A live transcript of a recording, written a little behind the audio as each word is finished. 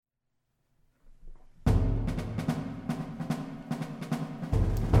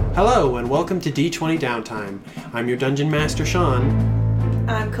Hello, and welcome to D20 Downtime. I'm your Dungeon Master, Sean.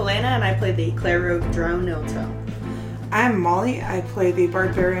 I'm Kalena, and I play the Claire Rogue Drow Nilto. I'm Molly. I play the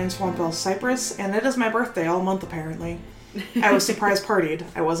Barbarian Swamp Cypress, and it is my birthday all month, apparently. I was surprise partied.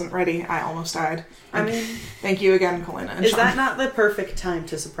 I wasn't ready. I almost died. I mean... Thank you again, Kalena and Is Sean. that not the perfect time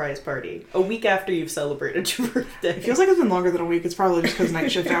to surprise party? A week after you've celebrated your birthday. It feels like it's been longer than a week. It's probably just because night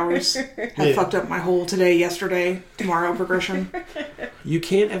shift hours have fucked up my whole today, yesterday, tomorrow progression. You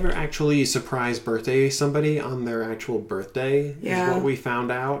can't ever actually surprise birthday somebody on their actual birthday, is what we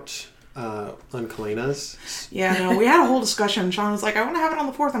found out on Kalena's. Yeah, no, we had a whole discussion. Sean was like, I want to have it on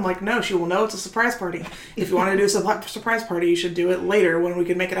the 4th. I'm like, no, she will know it's a surprise party. If you want to do a surprise party, you should do it later when we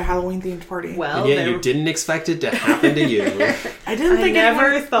can make it a Halloween-themed party. Well, and yet you didn't expect it to happen to you. I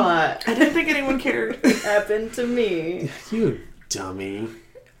never thought. I didn't think anyone cared. It happened to me. You dummy.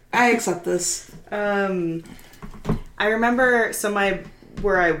 I accept this. I remember,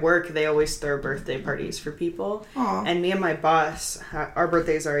 where I work, they always throw birthday parties for people. Aww. And me and my boss, our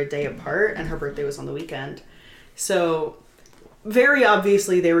birthdays are a day apart, and her birthday was on the weekend. So, very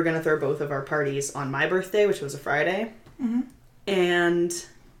obviously, they were going to throw both of our parties on my birthday, which was a Friday. Mm-hmm. And,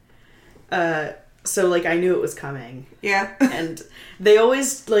 so, I knew it was coming. Yeah. And they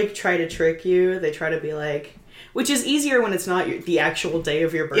always, try to trick you. They try to be like... Which is easier when it's not the actual day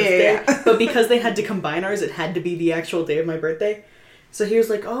of your birthday. Yeah. But because they had to combine ours, it had to be the actual day of my birthday. So he was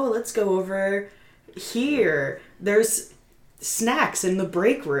like, oh, let's go over here. There's snacks in the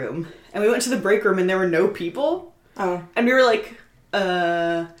break room. And we went to the break room and there were no people. Oh. And we were like,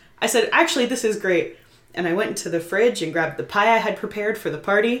 I said, actually, this is great. And I went into the fridge and grabbed the pie I had prepared for the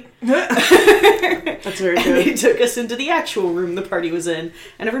party. That's very good. And he took us into the actual room the party was in.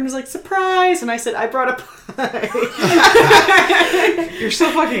 And everyone was like, surprise! And I said, I brought a pie. You're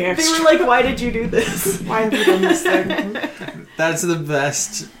so fucking extra. They were like, why did you do this? Why have you done this thing? That's the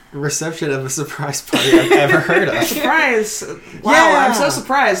best reception of a surprise party I've ever heard of. Surprise! Wow, Yeah. I'm so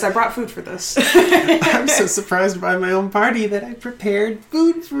surprised. I brought food for this. I'm so surprised by my own party that I prepared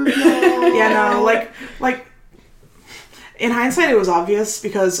food for you. Yeah, no, like in hindsight, it was obvious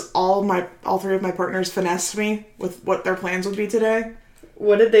because all three of my partners finessed me with what their plans would be today.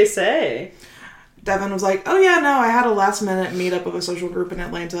 What did they say? Devin was like, "Oh yeah, no, I had a last minute meetup of a social group in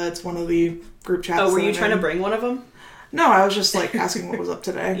Atlanta. It's one of the group chats." Oh, were you trying to bring one of them? No, I was just asking what was up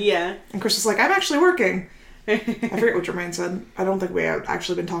today. Yeah. And Chris was like, "I'm actually working." I forget what Jermaine said. I don't think we had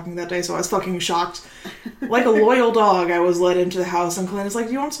actually been talking that day, so I was fucking shocked. Like a loyal dog, I was led into the house, and Clint is like,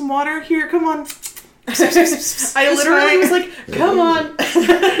 "Do you want some water? Here, come on." I literally was like, come on,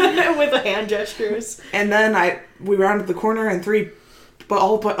 with the hand gestures. And then we rounded the corner and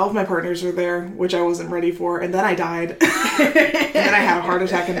all of my partners were there, which I wasn't ready for, and then I died. And then I had a heart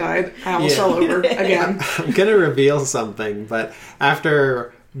attack and died. I almost fell over again. I'm gonna reveal something, but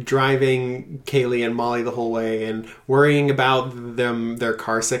after driving Kaylee and Molly the whole way and worrying about their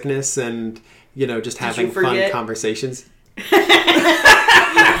car sickness and, just having fun conversations.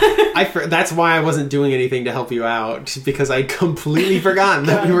 That's why I wasn't doing anything to help you out, because I'd completely forgotten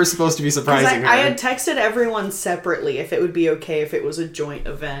that we were supposed to be surprising her. I had texted everyone separately if it would be okay if it was a joint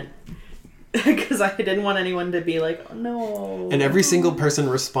event. Because I didn't want anyone to be like, oh, no. And every single person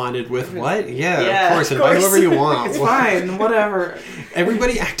responded with, what? Yeah, Yeah, of course. of Invite course. whoever you want. It's fine, whatever.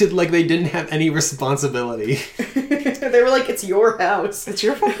 Everybody acted like they didn't have any responsibility. They were like, it's your house. It's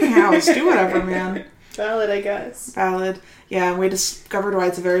your fucking house. Do whatever, man. Valid, I guess. Valid. Yeah, we discovered why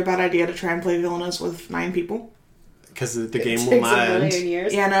it's a very bad idea to try and play Villainous with 9 people. Because the game It will takes not a million end.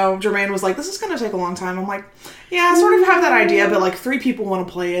 years. Yeah, no, Jermaine was like, this is going to take a long time. I'm like, yeah, I sort of have that idea, but 3 people want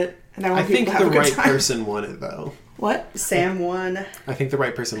to play it. And I want I think people to have the a good right time. person won it, though. What? Sam won. I think the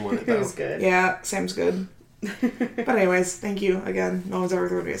right person won it, It though. was good. Yeah, Sam's good. But anyways, thank you again. No one's ever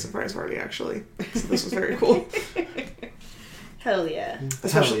thrown me a surprise party, actually. So this was very cool. Hell yeah.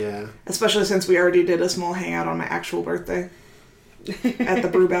 Hell yeah. Especially since we already did a small hangout on my actual birthday. At the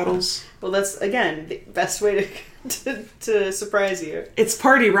brew battles. Well, that's, again, the best way to surprise you. It's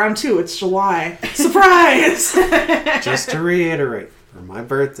party round 2. It's July. Surprise! Just to reiterate, for my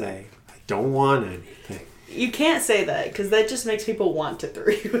birthday, I don't want anything. You can't say that, because that just makes people want to throw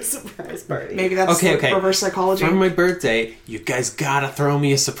you a surprise party. Maybe that's Okay. reverse psychology. For my birthday, you guys gotta throw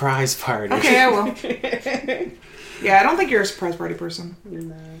me a surprise party. Okay, I will. Yeah, I don't think you're a surprise party person.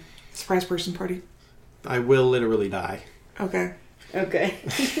 No. Surprise person party. I will literally die. Okay. Okay.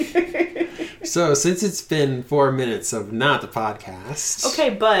 So, since it's been 4 minutes of not the podcast... Okay,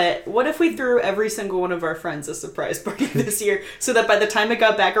 but what if we threw every single one of our friends a surprise party this year so that by the time it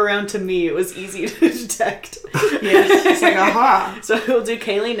got back around to me, it was easy to detect? Yes, it's like, aha. So we'll do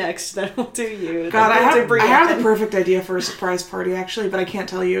Kaylee next, then we'll do you. God, I have the perfect idea for a surprise party, actually, but I can't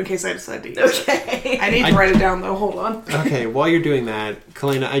tell you in case I decide to use it. Okay. I need to write it down, though. Hold on. Okay, while you're doing that,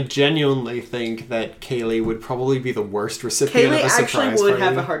 Kalina, I genuinely think that Kaylee would probably be the worst recipient of a surprise party. Kaylee actually would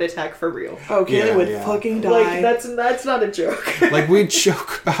have a heart attack for real. Oh, Kaylee would fucking die. Like, that's not a joke. Like, we'd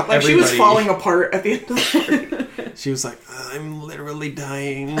joke about like, everybody. she was falling apart at the end of the party. She was like, I'm literally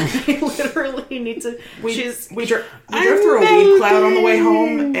dying. I literally need to... We drove through a weed cloud on the way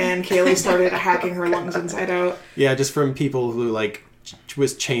home, and Kaylee started hacking her lungs inside out. Yeah, just from people who, like,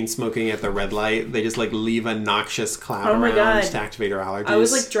 was chain smoking at the red light. They just, like, leave a noxious cloud around to activate her allergies. I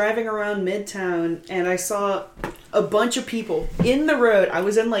was, like, driving around Midtown, and I saw a bunch of people in the road. I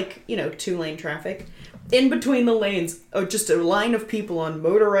was in, like, 2-lane traffic. In between the lanes, just a line of people on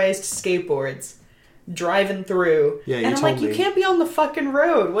motorized skateboards driving through. Yeah, and I'm like, you can't be on the fucking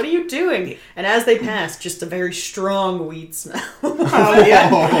road. What are you doing? And as they passed, just a very strong weed smell. Oh, yeah.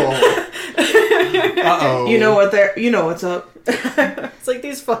 Uh-oh. You know what's up. It's like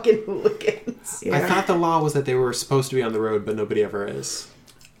these fucking hooligans. Yeah. I thought the law was that they were supposed to be on the road, but nobody ever is.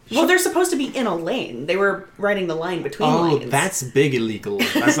 Well, they're supposed to be in a lane. They were riding the line between lanes. Oh, that's big illegal.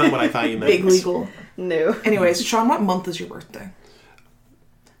 That's not what I thought you meant. Big legal. No. Anyways, Sean, what month is your birthday?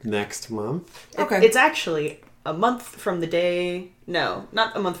 Next month. Okay. It's actually a month from the day... No,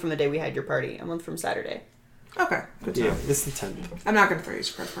 not a month from the day we had your party. A month from Saturday. Okay, good to know. It's the 10th. I'm not going to throw you a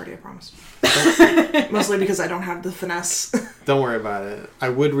surprise party, I promise. Mostly because I don't have the finesse. Don't worry about it. I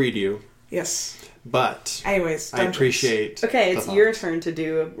would read you. Yes. But... Anyways, I appreciate... Okay, it's your turn to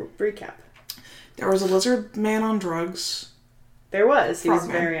do a recap. There was a lizard man on drugs. There was. He was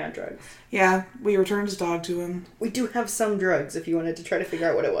Frogman. very on drugs. Yeah, we returned his dog to him. We do have some drugs if you wanted to try to figure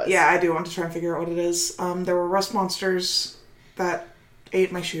out what it was. Yeah, I do want to try and figure out what it is. There were rust monsters that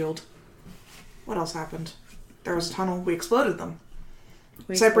ate my shield. What else happened? There was a tunnel. We exploded them.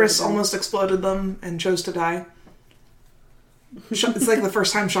 Cypress almost exploded them and chose to die. It's like the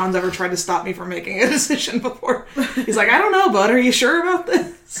first time Sean's ever tried to stop me from making a decision before. He's like, I don't know, bud. Are you sure about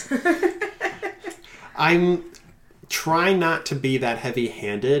this? I'm trying not to be that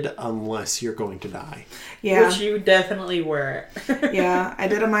heavy-handed unless you're going to die. Yeah. Which you definitely were. Yeah, I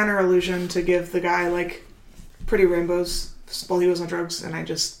did a minor illusion to give the guy, like, pretty rainbows while he was on drugs, and I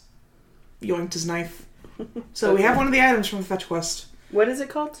just yoinked his knife. So we have one of the items from the fetch quest. What is it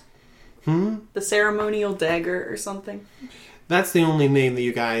called? The ceremonial dagger or something? That's the only name that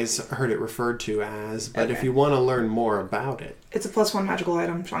you guys heard it referred to as, but if you want to learn more about it... It's a +1 magical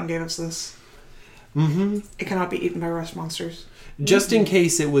item. Sean gave us this. Mm-hmm. It cannot be eaten by rust monsters. Just in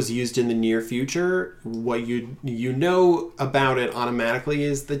case it was used in the near future, what you know about it automatically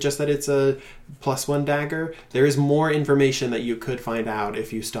is that it's a +1 dagger. There is more information that you could find out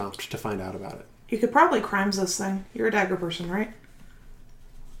if you stopped to find out about it. You could probably crimes this thing. You're a dagger person, right?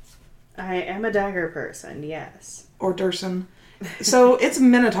 I am a dagger person, yes. Or Durson. So it's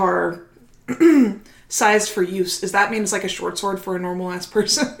Minotaur sized for use. Does that mean it's like a short sword for a normal ass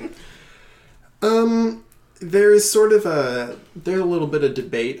person? There's a little bit of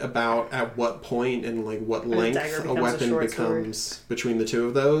debate about at what point and like what length a weapon becomes between the two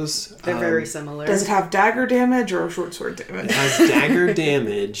of those. They're very similar. Does it have dagger damage or short sword damage? It has dagger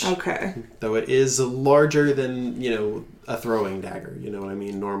damage. Okay. Though it is larger than, a throwing dagger. You know what I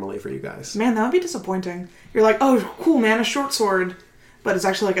mean? Normally for you guys. Man, that would be disappointing. You're like, oh, cool, man, a short sword. But it's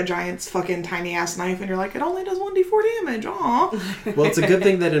actually like a giant fucking tiny ass knife, and you're like, it only does 1d4 damage. Aw. Well, it's a good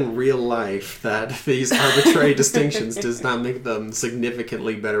thing that in real life that these arbitrary distinctions does not make them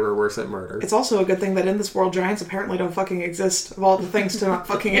significantly better or worse at murder. It's also a good thing that in this world, giants apparently don't fucking exist. Of all the things to not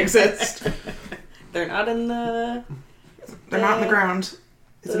fucking exist. They're not in the... They're not in the ground.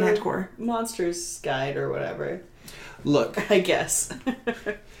 It's an antcore. Monsters Guide or whatever. Look. I guess.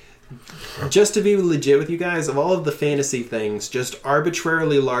 Just to be legit with you guys, of all of the fantasy things, just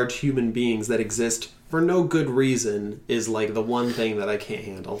arbitrarily large human beings that exist for no good reason is like the one thing that I can't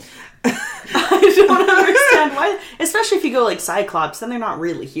handle. I don't understand why. Especially if you go like Cyclops, then they're not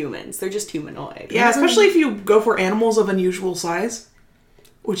really humans. They're just humanoid. Yeah, especially if you go for animals of unusual size.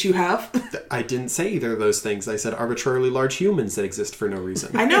 Which you have. I didn't say either of those things. I said arbitrarily large humans that exist for no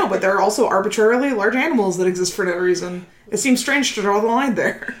reason. I know, but there are also arbitrarily large animals that exist for no reason. It seems strange to draw the line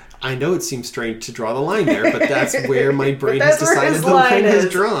there. I know it seems strange to draw the line there, but that's where my brain has decided the line is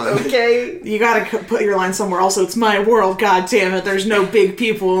drawn. Okay. You gotta put your line somewhere. Also, it's my world, god damn it. There's no big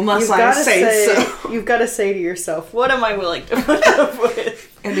people unless I say so. You've got to say to yourself, what am I willing to put up with?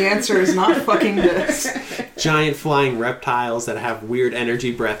 And the answer is not fucking this. Giant flying reptiles that have weird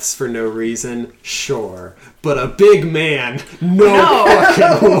energy breaths for no reason, sure. But a big man, no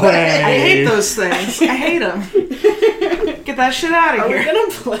fucking way. I hate those things. I hate them. Get that shit out of here. Are we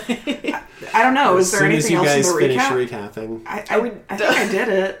gonna play? I don't know. Is there anything else in the recap? As soon as you guys finish recapping. I think I did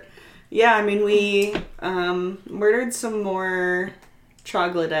it. Yeah, I mean, we murdered some more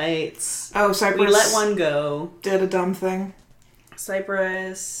troglodytes. Oh, Cypress. We let one go. Did a dumb thing.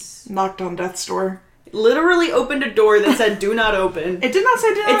 Cypress knocked on death's door. Literally opened a door that said "Do not open." It did not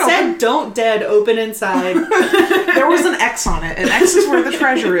say "Do not open." It said "Don't dead open inside." There was an X on it. An X is where the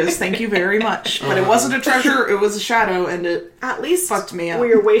treasure is. Thank you very much. But it wasn't a treasure. It was a shadow, and it at least fucked me up.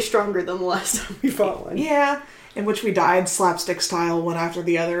 We were way stronger than the last time we fought one. Yeah, in which we died slapstick style, one after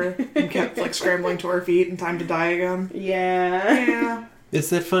the other, and kept like scrambling to our feet in time to die again. Yeah. It's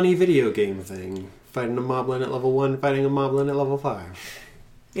that funny video game thing. Fighting a moblin at level 1, fighting a moblin at level 5.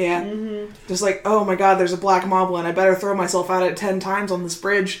 Yeah. Mm-hmm. Just like, oh my god, there's a black moblin. I better throw myself at it 10 times on this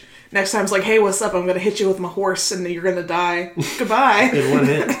bridge. Next time it's like, hey, what's up? I'm going to hit you with my horse and you're going to die. Goodbye. In one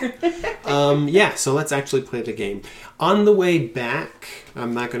hit. Yeah, so let's actually play the game. On the way back,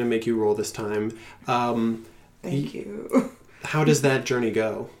 I'm not going to make you roll this time. Thank you. How does that journey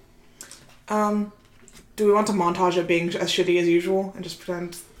go? Do we want to montage it being as shitty as usual and just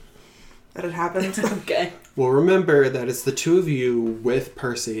pretend that it happened? Okay. Well, remember that it's the two of you with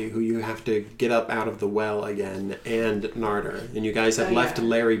Percy who you have to get up out of the well again, and Narder. And you guys have left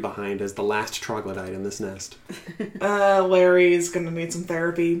Larry behind as the last troglodyte in this nest. Larry's gonna need some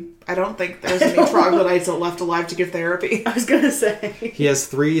therapy. I don't think there's any troglodytes left alive to give therapy. I was gonna say. He has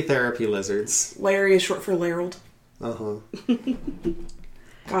 3 therapy lizards. Larry is short for Larold. Uh-huh.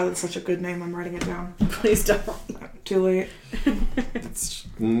 God, that's such a good name. I'm writing it down. Please don't. Too late. It's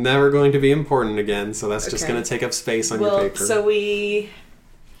never going to be important again, so that's just going to take up space on your paper. So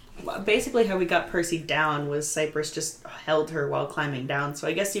basically how we got Percy down was Cypress just held her while climbing down. So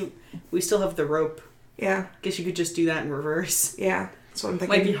I guess we still have the rope. Yeah. Guess you could just do that in reverse. Yeah, that's what I'm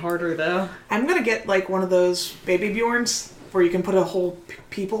thinking. Might be harder though. I'm gonna get like one of those baby Bjorns where you can put a whole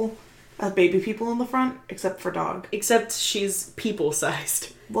baby people in the front, except for dog. Except she's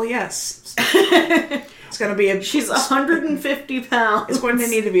people-sized. Well, yes. It's gonna be She's 150 pounds. It's going to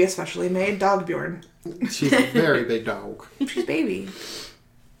need to be a specially made dog Bjorn. She's a very big dog. She's baby.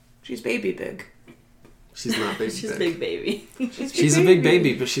 She's baby big. She's not baby She's big. Big baby. She's a big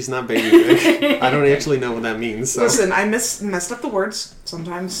baby, but she's not baby big. I don't actually know what that means. So. Listen, I messed up the words.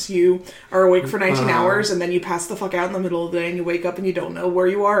 Sometimes you are awake for 19 hours and then you pass the fuck out in the middle of the day and you wake up and you don't know where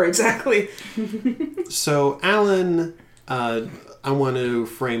you are exactly. So, Alan, I want to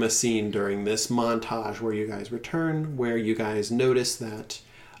frame a scene during this montage where you guys return, where you guys notice that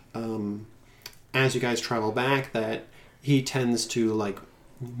as you guys travel back, that he tends to, like,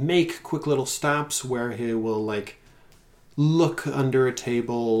 make quick little stops where he will, like, look under a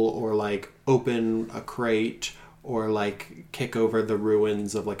table or, like, open a crate or, like, kick over the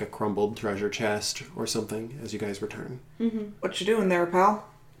ruins of, like, a crumbled treasure chest or something as you guys return. Mm-hmm. What you doing there, pal?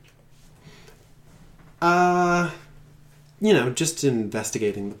 You know, just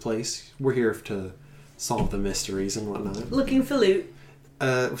investigating the place. We're here to solve the mysteries and whatnot. Looking for loot.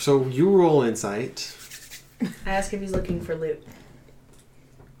 So you roll insight. I ask if he's looking for loot.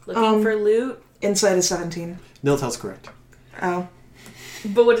 Looking for loot? Insight is 17. Niltel's correct. Oh.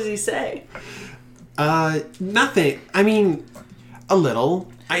 But what does he say? Nothing. I mean, a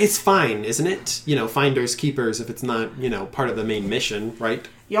little. It's fine, isn't it? You know, finders, keepers, if it's not, you know, part of the main mission, right?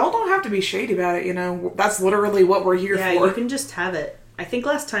 Y'all don't have to be shady about it, you know. That's literally what we're here for. Yeah, you can just have it. I think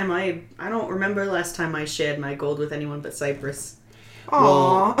last time I don't remember last time I shared my gold with anyone but Cypress. Aww.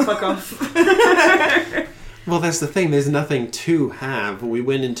 Well, fuck off. Well, that's the thing. There's nothing to have. We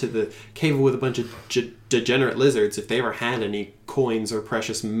went into the cave with a bunch of degenerate lizards. If they ever had any coins or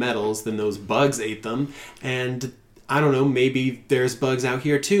precious metals, then those bugs ate them. And I don't know, maybe there's bugs out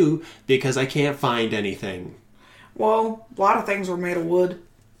here too, because I can't find anything. Well, a lot of things were made of wood,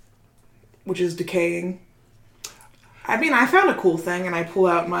 which is decaying. I mean, I found a cool thing, and I pull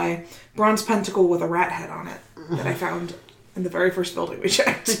out my bronze pentacle with a rat head on it that I found in the very first building we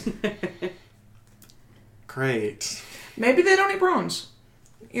checked. Great. Maybe they don't eat bronze.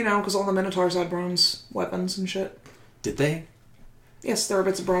 You know, because all the Minotaurs had bronze weapons and shit. Did they? Yes, there were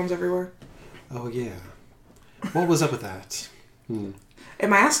bits of bronze everywhere. Oh, yeah. What was up with that?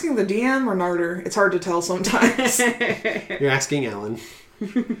 Am I asking the DM or Narder? It's hard to tell sometimes. You're asking Alan.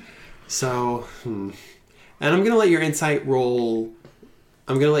 So, And I'm going to let your insight roll...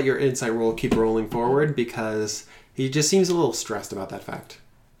 keep rolling forward because he just seems a little stressed about that fact.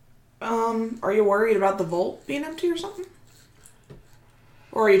 Are you worried about the vault being empty or something?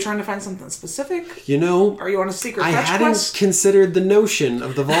 Or are you trying to find something specific? You know, Are you on a secret I fetch hadn't quest? considered the notion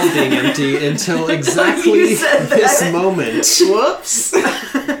of the vault being empty until exactly this moment. Whoops.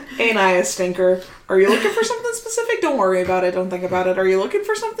 Ain't I a stinker? Are you looking for something specific? Don't worry about it. Don't think about it. Are you looking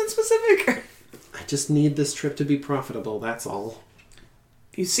for something specific? I just need this trip to be profitable, that's all.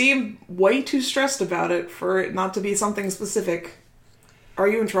 You seem way too stressed about it for it not to be something specific. Are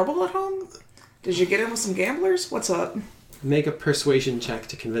you in trouble at home? Did you get in with some gamblers? What's up? Make a persuasion check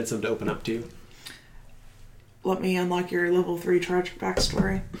to convince them to open up to you. Let me unlock your level 3 tragic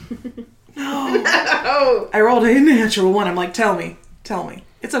backstory. No! I rolled a natural 1. I'm like, tell me.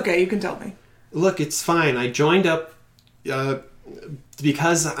 It's okay, you can tell me. Look, it's fine. I joined up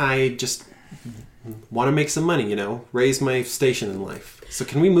because I just want to make some money, you know, raise my station in life. So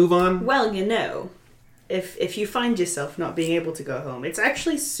can we move on? Well, you know, if you find yourself not being able to go home, it's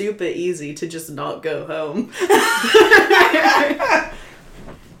actually super easy to just not go home.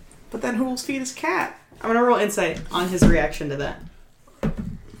 But then who will feed his cat? I'm gonna roll insight on his reaction to that.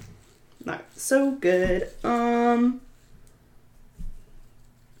 Not so good. 11.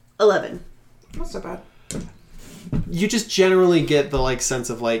 Not so bad. You just generally get the sense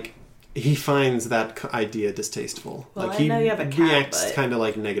of he finds that idea distasteful. Well, he I know you have a cat, reacts but... kind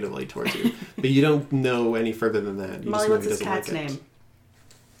of negatively towards you, but you don't know any further than that. You Molly, just know what's he his doesn't cat's name?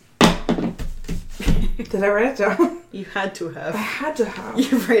 Did I write it down? You had to have. I had to have.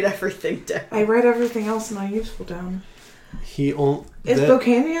 You write everything down. I write everything else not useful down. Is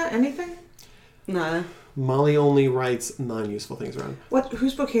Bocania anything? Nah. Molly only writes non-useful things around. What?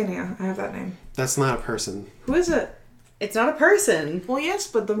 Who's Bocania? I have that name. That's not a person. Who is it? It's not a person. Well, yes,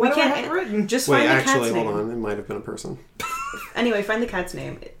 but We what do I can't- have it written? Just Wait, find the actually, cat's name. hold on. It might have been a person. Anyway, find the cat's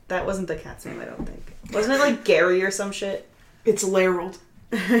name. That wasn't the cat's name, I don't think. Wasn't it Gary or some shit? It's Larold.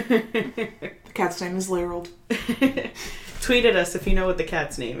 The cat's name is Larold. Tweet at us if you know what the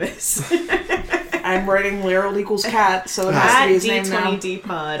cat's name is. I'm writing Larold equals cat, so it has to be his name now.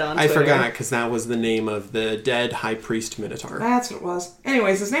 D20dpod on Twitter. I forgot because that was the name of the dead high priest Minotaur. That's what it was.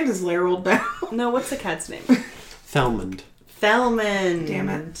 Anyways, his name is Larold now. No, what's the cat's name? Thelmond. Thelmond. Damn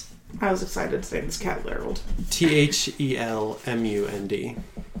it. I was excited to name this cat Larold. Thelmund.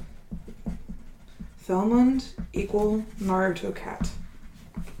 Thelmond equal Naruto cat.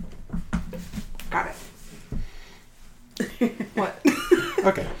 Got it. What?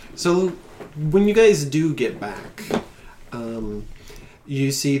 Okay, so when you guys do get back,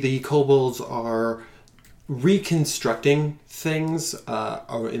 you see the kobolds are reconstructing things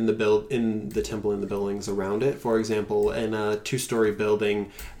in the temple and the buildings around it. For example, in a 2-story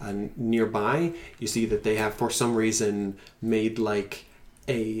building nearby, you see that they have, for some reason, made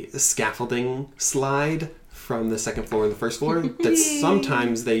a scaffolding slide from the second floor to the first floor that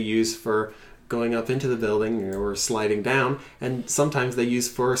sometimes they use for going up into the building or sliding down, and sometimes they use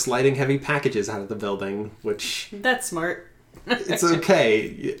for sliding heavy packages out of the building, which... That's smart. It's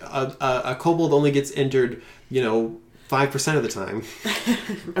okay. A kobold only gets injured, 5% of the time.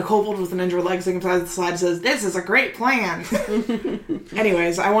 A kobold with an injured leg sitting beside the slide says, "This is a great plan."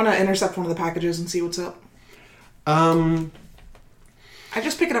 Anyways, I want to intercept one of the packages and see what's up. I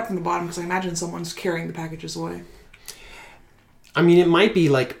just pick it up from the bottom because I imagine someone's carrying the packages away. I mean, it might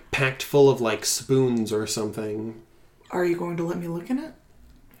be packed full of spoons or something. Are you going to let me look in it?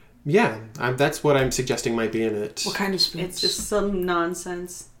 Yeah, that's what I'm suggesting might be in it. What kind of spoons? It's just some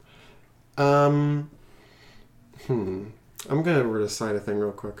nonsense. I'm gonna decide a thing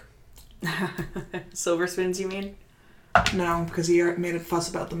real quick. Silver spoons, you mean? No, because he made a fuss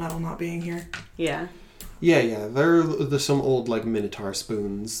about the metal not being here. Yeah. Yeah. There's some old Minotaur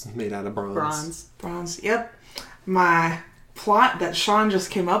spoons made out of bronze. Bronze. Yep. My plot that Sean just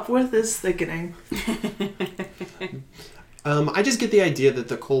came up with is thickening. I just get the idea that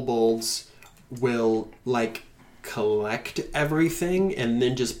the kobolds will collect everything and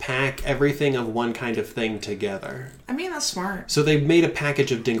then just pack everything of one kind of thing together. I mean, that's smart. So they've made a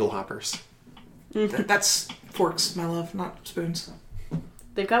package of dingle hoppers. That's forks, my love, not spoons.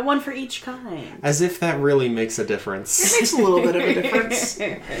 They've got one for each kind. As if that really makes a difference. It makes a little bit of a difference.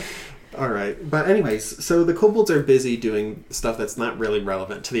 All right. But anyways, so the kobolds are busy doing stuff that's not really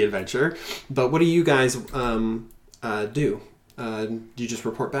relevant to the adventure. But what do you guys do? Do you just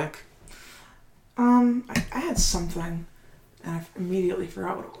report back? I had something, and I immediately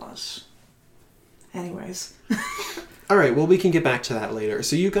forgot what it was. Anyways. All right, well, we can get back to that later.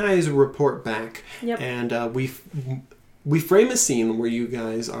 So you guys report back, Yep. And we frame a scene where you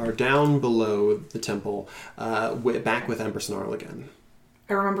guys are down below the temple, back with Empress Gnarl again.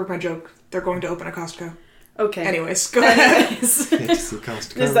 I remembered my joke. They're going to open a Costco. Okay. Anyways, go ahead. Is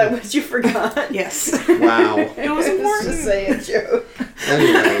that what you forgot? Yes. Wow. It was important. To say a joke.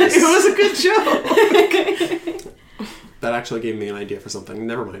 Anyways. It was a good joke. That actually gave me an idea for something.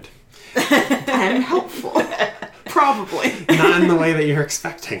 Never mind. And helpful. Probably. Not in the way that you're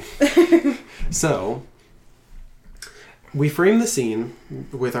expecting. So, we frame the scene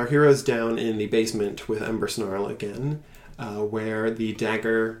with our heroes down in the basement with Ember Snarl again, where the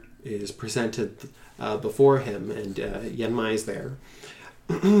dagger is presented before him, and Yenmai is there.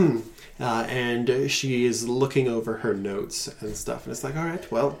 And she is looking over her notes and stuff, and it's like, all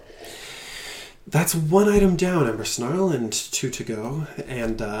right, well, that's one item down, Ember Snarl, and 2 to go.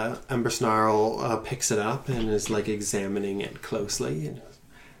 And Ember Snarl picks it up and is like examining it closely, and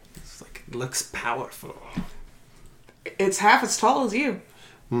it's like, it looks powerful. It's half as tall as you.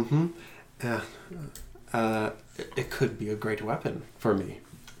 Mm-hmm. It could be a great weapon for me.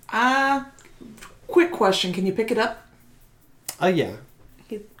 Quick question. Can you pick it up? Yeah.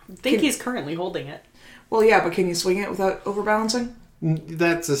 I think he's currently holding it. Well, yeah, but can you swing it without overbalancing?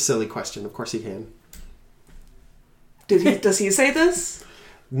 That's a silly question. Of course he can. Does he say this?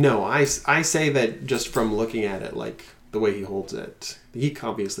 No, I say that just from looking at it, like, the way he holds it. He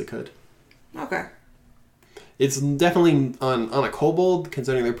obviously could. Okay. It's definitely, on a kobold,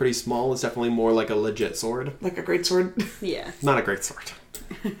 considering they're pretty small, it's definitely more like a legit sword. Like a great sword? Yeah. Not a great sword.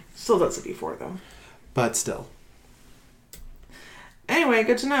 Still does a D4, though. But still. Anyway,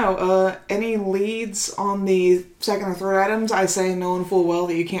 good to know. Any leads on the second or third items? I say knowing full well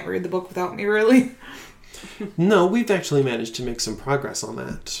that you can't read the book without me, really. No, we've actually managed to make some progress on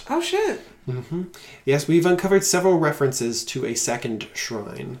that. Oh, shit. Mm-hmm. Yes, we've uncovered several references to a second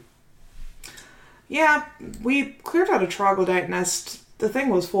shrine. Yeah, we cleared out a troglodyte nest. The thing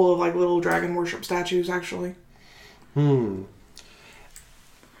was full of, like, little dragon worship statues, actually.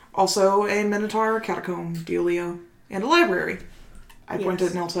 Also, a minotaur, catacomb, dealio, and a library. I point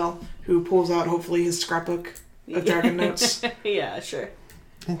at Niltel, who pulls out, hopefully, his scrapbook of dragon notes. Yeah, sure.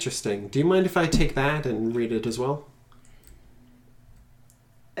 Interesting. Do you mind if I take that and read it as well?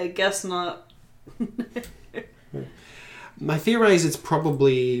 I guess not. I theorize it's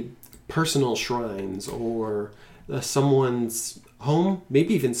probably personal shrines or someone's home,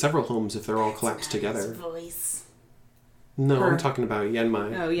 maybe even several homes if they're all collapsed together. His voice. No, I'm talking about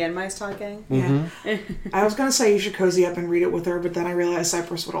Yenmai. Oh, Yenmai's talking? Mm-hmm. Yeah. I was going to say you should cozy up and read it with her, but then I realized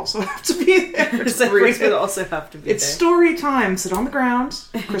Cypress would also have to be there. Cypress would also have to be there. It's story time. Sit on the ground.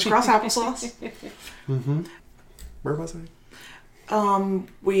 Crisscross applesauce. Mm-hmm. Where was I?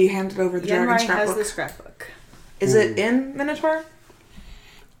 We handed over the dragon scrapbook. Yenmai has the scrapbook. Is it in Minotaur?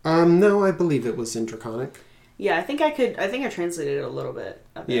 No, I believe it was in Draconic. Yeah, I think I translated it a little bit.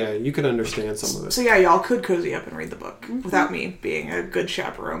 Yeah, you could understand some of it. So yeah, y'all could cozy up and read the book without me being a good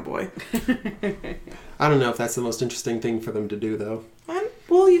chaperone boy. I don't know if that's the most interesting thing for them to do, though.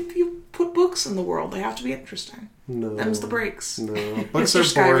 Well, you put books in the world. They have to be interesting. No. Them's the breaks. No. Books are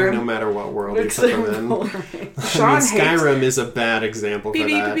boring no matter what world you put them in. Skyrim is a bad example for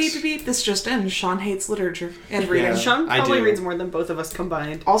that. Beep. This just in. Sean hates literature and reading. Yeah, Sean probably reads more than both of us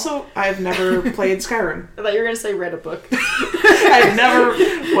combined. Also, I've never played Skyrim. I thought you were going to say read a book. I've never...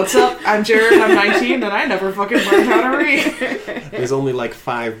 What's up? I'm Jared, I'm 19, and I never fucking learned how to read. There's only like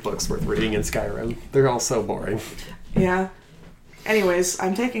 5 books worth reading in Skyrim. They're all so boring. Yeah. Anyways,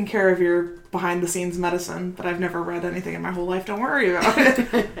 I'm taking care of your behind-the-scenes medicine, but I've never read anything in my whole life. Don't worry about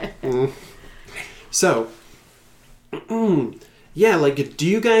it. So, yeah, like, do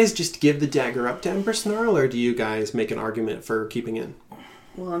you guys just give the dagger up to Ember Snarl, or do you guys make an argument for keeping it?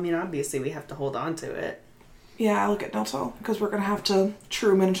 Well, I mean, obviously we have to hold on to it. Yeah, I look at Niltel, because we're going to have to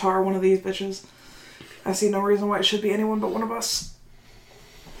true Minotaur one of these bitches. I see no reason why it should be anyone but one of us.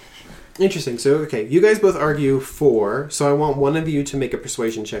 Interesting. So, okay, you guys both argue for, so I want one of you to make a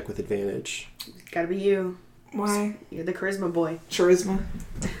persuasion check with advantage. Gotta be you. Why? You're the charisma boy. Charisma.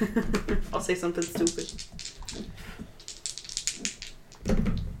 I'll say something stupid.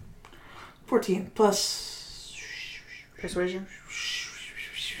 14 plus... Persuasion?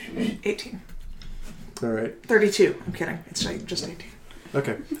 18. All right. 32. I'm kidding. It's just 18.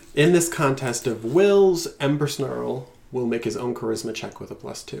 Okay. In this contest of wills, Ember Snarl will make his own charisma check with a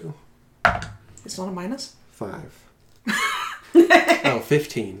 +2. It's not a minus? 5. Oh,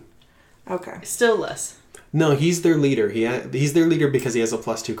 15. Okay. Still less. No, he's their leader. He's their leader because he has a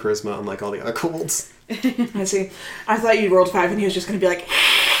 +2 charisma, unlike all the other kobolds. I see. I thought you rolled 5 and he was just going to be like...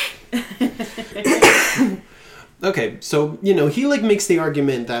 Okay, so, he, makes the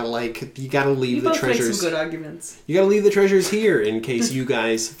argument that, you gotta leave the treasures... You both make some good arguments. You gotta leave the treasures here in case you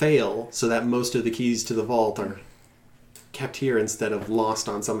guys fail, so that most of the keys to the vault are kept here instead of lost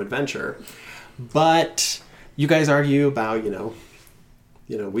on some adventure. But you guys argue about,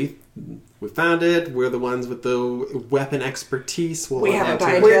 we found it. We're the ones with the weapon expertise. We haven't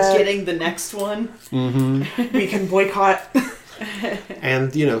died We're yet. getting the next one. Mm-hmm. We can boycott.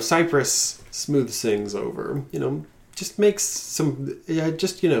 And, Cypress smooths things over. Just makes some,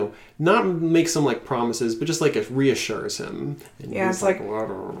 not make some, like, promises, but just, like, it reassures him. And Yeah, he's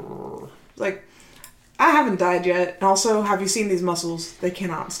it's like, I haven't died yet. And also, have you seen these muscles? They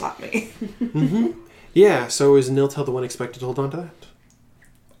cannot stop me. Mm-hmm. Yeah, so is Niltel the one expected to hold on to that?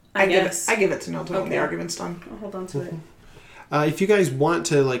 I give it to Niltel when the argument's done. I'll hold on to it. If you guys want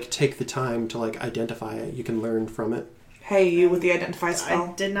to, like, take the time to, like, identify it, you can learn from it. Hey, you with the identify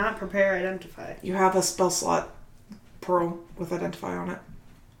spell. I did not prepare identify. You have a spell slot pearl with identify on it.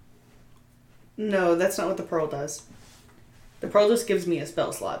 No, that's not what the pearl does. The pearl just gives me a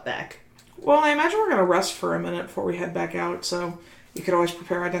spell slot back. Well, I imagine we're going to rest for a minute before we head back out, so you could always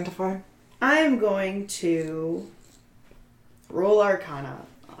prepare identify. I am going to roll Arcana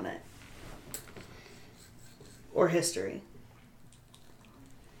on it. Or history.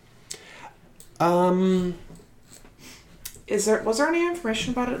 Was there any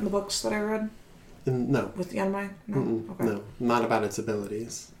information about it in the books that I read? No. With the anime? No. Okay. No, not about its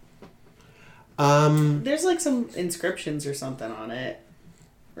abilities. There's like some inscriptions or something on it,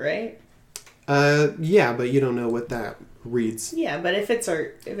 right? Yeah, but you don't know what that reads. Yeah, but if it's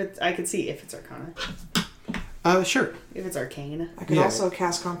I could see if it's Arcana. Sure. If it's arcane. I could also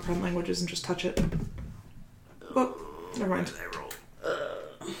cast comprehend languages and just touch it. Oh, never mind.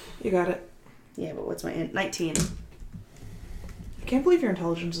 You got it. Yeah, but what's my 19? I can't believe your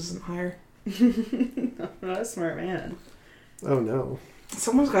intelligence isn't higher. I'm not a smart man. Oh no.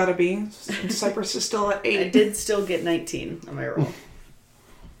 Someone's got to be. Cypress is still at 8. I did still get 19 on my roll.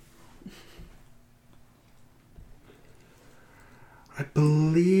 I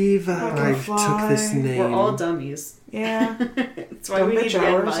believe I took this name. We're all dummies. Yeah. That's why we need to get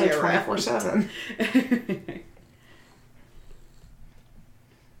hours like Maya 24/7.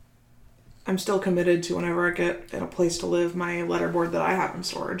 I'm still committed to whenever I get in a place to live, my letterboard that I have in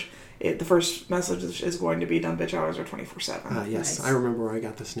storage. The first message is going to be dumb bitch hours are 24/7. Yes, Nice. I remember where I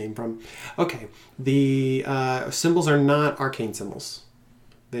got this name from. Okay, the symbols are not arcane symbols.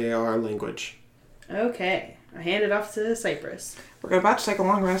 They are language. Okay. I hand it off to Cypress. We're about to take a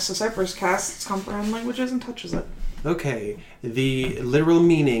long rest, so Cypress casts comprehend languages and touches it. Okay, the literal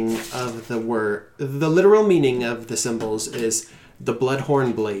meaning of the symbols is the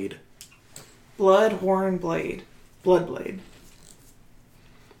Bloodhorn Blade. Bloodhorn blade. Blood blade.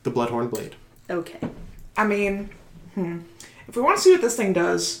 The Bloodhorn Blade. Okay. I mean, if we want to see what this thing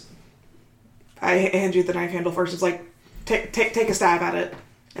does, I hand you the knife handle first. It's like, take a stab at it.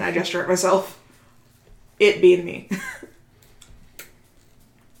 And I gesture at myself. It being me. I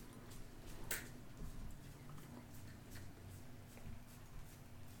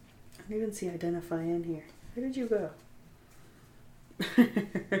don't even see identify in here. Where did you go?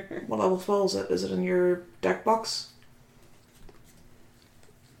 What level spell is it? Is it in your deck box?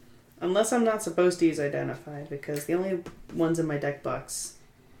 Unless I'm not supposed to use identify, because the only ones in my deck box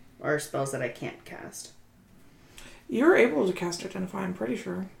are spells that I can't cast. You're able to cast Identify, I'm pretty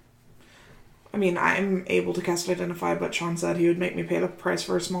sure. I mean, I'm able to cast Identify, but Sean said he would make me pay the price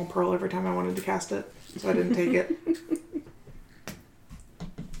for a small pearl every time I wanted to cast it, so I didn't take it.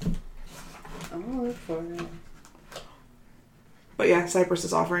 I'll look for it. But yeah, Cypress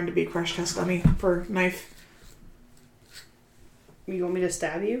is offering to be crash test dummy for knife. You want me to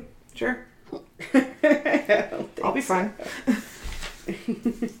stab you? Sure. I'll be fine.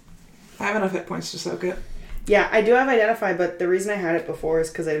 I have enough hit points to soak it. Yeah, I do have identify, but the reason I had it before is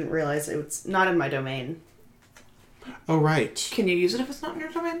because I didn't realize it was not in my domain. Oh, right. Can you use it if it's not in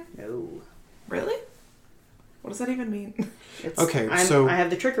your domain? No. Really? What does that even mean? Okay, I have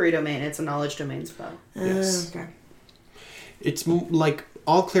the trickery domain. It's a knowledge domain spell. Yes. Okay. It's like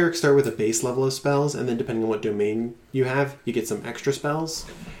all clerics start with a base level of spells, and then depending on what domain you have, you get some extra spells.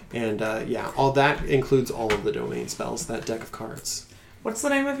 And all that includes all of the domain spells, that deck of cards. What's the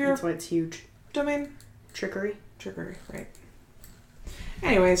name of your That's why it's huge. domain? Trickery. Trickery, right.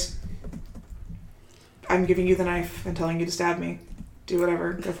 Anyways, I'm giving you the knife and telling you to stab me. Do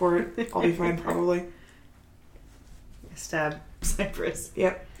whatever. Go for it. I'll be fine, probably. Stab Cypress.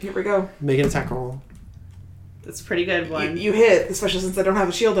 Yep, here we go. Make an attack roll. That's a pretty good one. You hit, especially since I don't have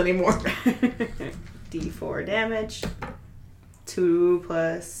a shield anymore. D4 damage. 2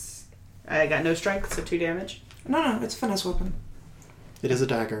 plus... I got no strength, so 2 damage. No, it's a finesse weapon. It is a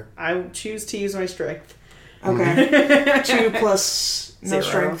dagger. I choose to use my strength. Okay. 2 plus no 0.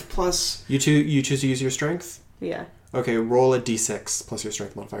 strength plus... You choose to use your strength? Yeah. Okay, roll a d6 plus your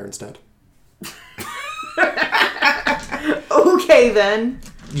strength modifier instead. Okay, then.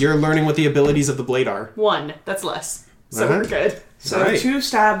 You're learning what the abilities of the blade are. 1. That's less. So we're good. So right. 2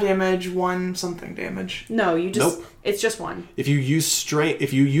 stab damage, 1 something damage. No, you just... Nope. It's just 1. If you use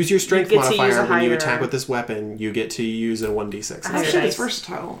your strength modifier when you attack with this weapon, you get to use a 1d6. Actually, it's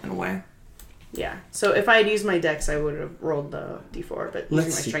versatile in a way. Yeah. So if I had used my dex, I would have rolled the d4, but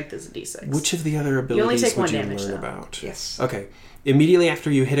using my strength is a d6. Which of the other abilities would you learn about? Yes. Okay. Immediately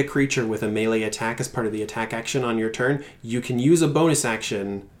after you hit a creature with a melee attack as part of the attack action on your turn, you can use a bonus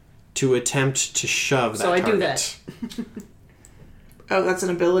action to attempt to shove that target. So I do that. Oh, that's an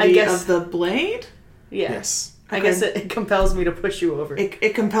ability of the blade? Yeah. Yes. Okay. I guess it compels me to push you over.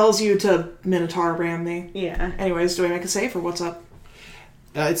 It compels you to Minotaur ram me. Yeah. Anyways, do I make a save or what's up?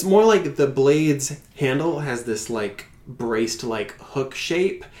 It's more like the blade's handle has this, like, braced, like, hook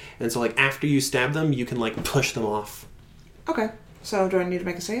shape. And so, like, after you stab them, you can, like, push them off. Okay. So, do I need to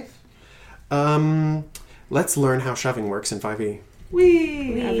make a save? Let's learn how shoving works in 5e.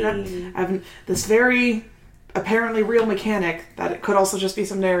 Whee! I've this very apparently real mechanic that it could also just be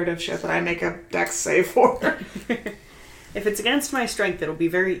some narrative shit that I make a dex save for. If it's against my strength, it'll be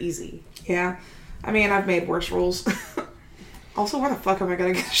very easy. Yeah. I mean, I've made worse rolls. Also, where the fuck am I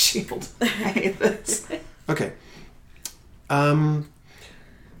gonna get a shield? I hate this. Okay.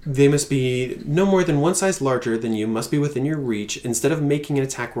 They must be no more than one size larger than you, must be within your reach. Instead of making an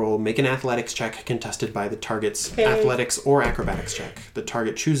attack roll, make an athletics check contested by the target's athletics or acrobatics check. The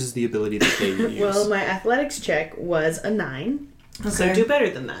target chooses the ability that they use. Well, my athletics check was a 9, so do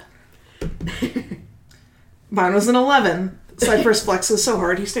better than that. Mine was an 11. Cypress flexes so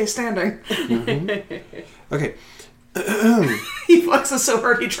hard he stays standing. Mm-hmm. Okay. He flexes so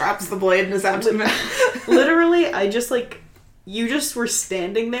hard he traps the blade in his abdomen. Literally, you just were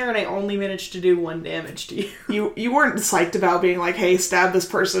standing there and I only managed to do 1 damage to you. You weren't psyched about being like, hey, stab this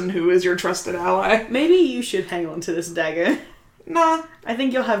person who is your trusted ally. Maybe you should hang on to this dagger. Nah. I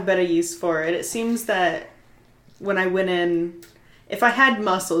think you'll have better use for it. It seems that when I went in, if I had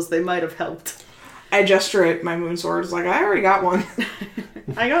muscles, they might have helped. I gesture at my moon sword. It's like, I already got one.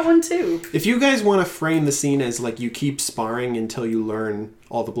 I got one too. If you guys want to frame the scene as like you keep sparring until you learn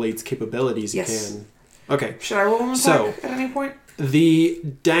all the blade's capabilities, you can. Okay. Should I roll an attack at any point? The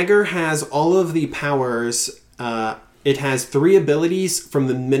dagger has all of the powers. It has 3 abilities from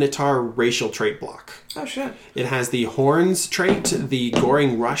the Minotaur racial trait block. Oh, shit. It has the horns trait, the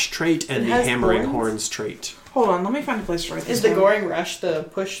goring rush trait, and the hammering horns trait. Hold on, let me find a place to write this down. Is the goring rush the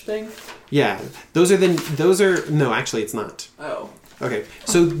push thing? Yeah. No, actually it's not. Oh. Okay,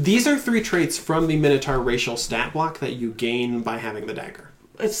 so these are 3 traits from the Minotaur racial stat block that you gain by having the dagger.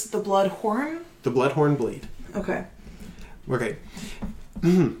 It's the blood horn? The bloodhorn blade. Okay. Okay.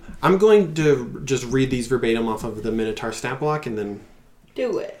 I'm going to just read these verbatim off of the Minotaur stat block and then...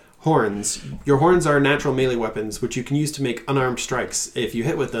 Do it. Horns. Your horns are natural melee weapons, which you can use to make unarmed strikes. If you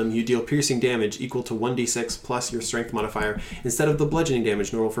hit with them, you deal piercing damage equal to 1d6 plus your strength modifier instead of the bludgeoning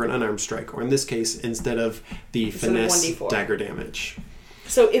damage normal for an unarmed strike, or in this case, instead of the finesse dagger damage.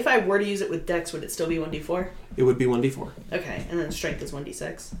 So if I were to use it with dex, would it still be 1d4? It would be 1d4. Okay, and then strength is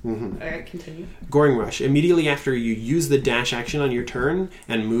 1d6. Mm-hmm. Alright, continue. Goring Rush. Immediately after you use the dash action on your turn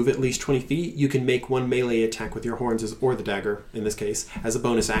and move at least 20 feet, you can make 1 melee attack with your horns, or the dagger, in this case, as a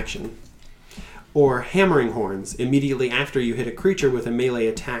bonus action. Or Hammering Horns. Immediately after you hit a creature with a melee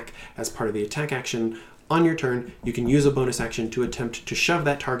attack as part of the attack action on your turn, you can use a bonus action to attempt to shove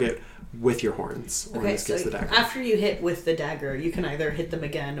that target with your horns, or in this case, the dagger. After you hit with the dagger, you can either hit them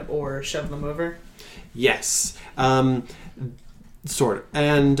again or shove them over? Yes. Sort of.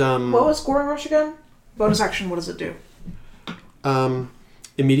 And, what was Goring Rush again? Bonus action, what does it do?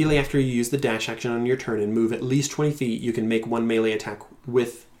 Immediately after you use the dash action on your turn and move at least 20 feet, you can make 1 melee attack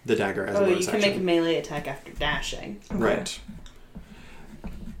with the dagger as a bonus action. Oh, you can make a melee attack after dashing. Okay. Right.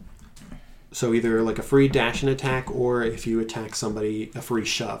 So either like a free dash and attack, or if you attack somebody, a free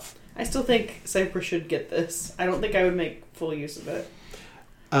shove. I still think Cypher should get this. I don't think I would make full use of it.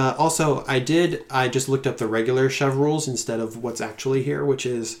 Also, I just looked up the regular shove rules instead of what's actually here, which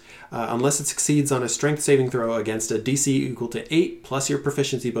is unless it succeeds on a strength saving throw against a DC equal to 8 plus your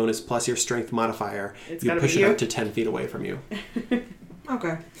proficiency bonus plus your strength modifier, you push it up to 10 feet away from you.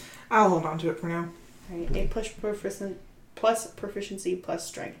 Okay. I'll hold on to it for now. Alright, 8 plus proficiency plus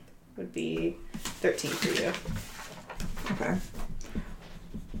strength would be 13 for you. Okay.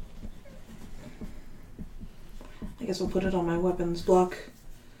 I guess we'll put it on my weapons block.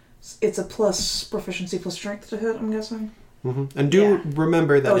 It's a plus proficiency plus strength to hit, I'm guessing. Mm-hmm. And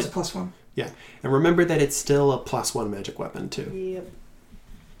remember that it's a +1. Yeah, and remember that it's still a +1 magic weapon too. Yep.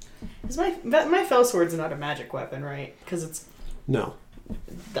 Is my fell sword's not a magic weapon, right? Because it's no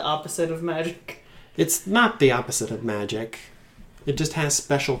the opposite of magic. It's not the opposite of magic. It just has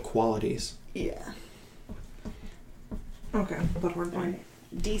special qualities. Yeah. Okay, but we're fine.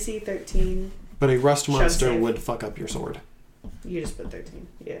 DC 13. But a rust Shove monster save. would fuck up your sword. You just put 13.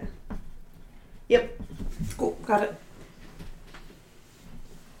 Yeah. Yep. Cool, got it.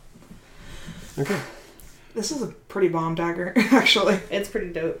 Okay. This is a pretty bomb dagger, actually. It's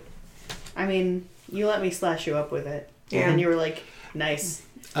pretty dope. I mean, you let me slash you up with it. Yeah. And then you were like, nice.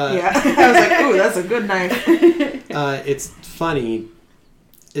 Yeah. I was like, ooh, that's a good knife. It's funny.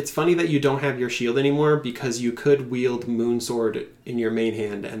 It's funny that you don't have your shield anymore because you could wield Moonsword in your main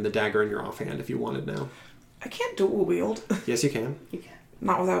hand and the dagger in your offhand if you wanted now. I can't dual wield. Yes, you can. You can.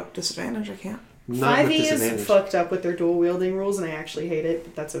 Not without disadvantage, I can't. Not with 5e disadvantage. is fucked up with their dual wielding rules, and I actually hate it,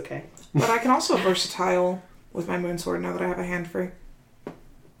 but that's okay. But I can also versatile with my Moonsword now that I have a hand free.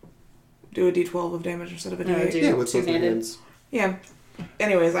 Do a d12 of damage instead of a d8. dude. Yeah, with both your Two-handed. hands. Yeah.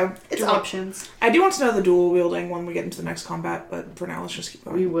 Anyways, It's options. I do want to know the dual wielding when we get into the next combat, but for now, let's just keep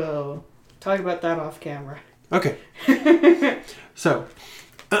going. We will talk about that off camera. Okay. So,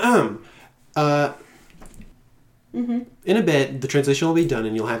 in a bit, the transition will be done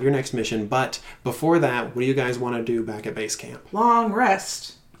and you'll have your next mission. But before that, what do you guys want to do back at base camp? Long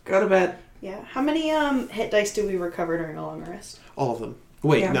rest. Go to bed. Yeah. How many hit dice do we recover during a long rest? All of them.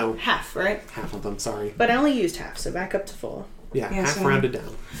 Wait, Yeah. no. Half, right? Half of them, sorry. But I only used half, so back up to full. Yeah, Yeah, half same. rounded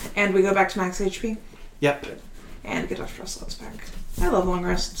down. And we go back to max HP. Yep. And get our stress levels back. I love long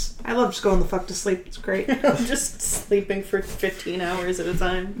rests. I love just going the fuck to sleep. It's great. I'm just sleeping for 15 hours at a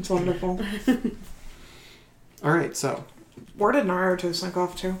time. It's wonderful. All right, so Where did Naruto sneak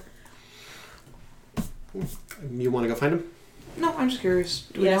off to? you want to go find him? No, I'm just curious.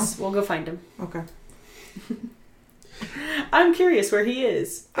 Do we Yes, we'll go find him. know? Okay. I'm curious where he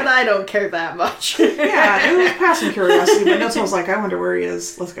is, but I don't care that much. Yeah, it was passing curiosity, but Nils was like, I wonder where he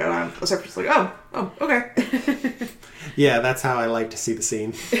is. Let's go. And Cypress was like, oh, okay. Yeah, that's how I like to see the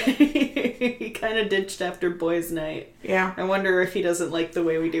scene. He kind of ditched after Boys' Night. Yeah. I wonder if he doesn't like the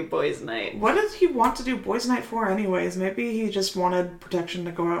way we do Boys' Night. What did he want to do Boys' Night for anyways? Maybe he just wanted protection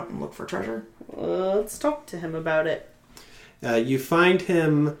to go out and look for treasure. Well, let's talk to him about it. You find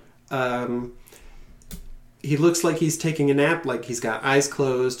him. He looks like he's taking a nap, like he's got eyes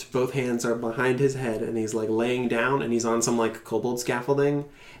closed, both hands are behind his head, and he's like laying down, and he's on some like kobold scaffolding,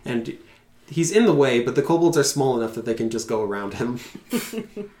 and he's in the way, but the kobolds are small enough that they can just go around him.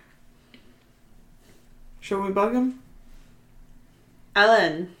 Should we bug him?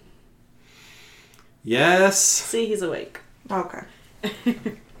 Alan, Yes. see, he's awake. Okay.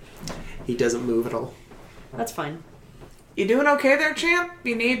 He doesn't move at all. That's fine. You doing okay there, champ?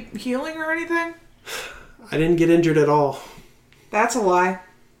 You need healing or anything? I didn't get injured at all. That's a lie.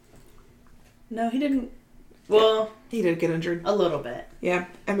 No, he didn't. Well, He did get injured. a little bit. Yeah,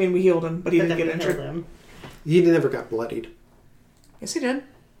 I mean, we healed him, but he But didn't then get we healed injured. him. He never got bloodied. Yes, he did.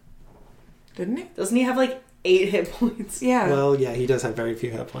 Didn't he? Doesn't he have like 8 hit points? Yeah, Well, yeah, he does have very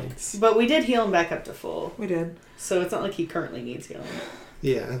few hit points. But we did heal him back up to full. we did. So it's not like he currently needs healing.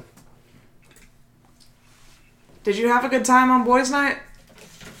 Yeah. Did you have a good time on Boys' Night?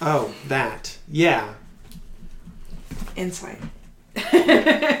 Oh, that. Yeah. Insight.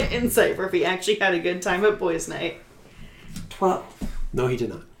 Insight for if he actually had a good time at Boys' Night. 12. No, he did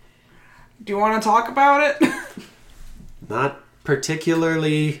not. Do you want to talk about it? Not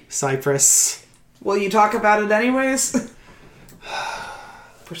particularly, Cypress. Will you talk about it anyways?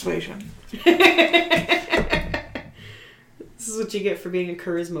 Persuasion. This is what you get for being a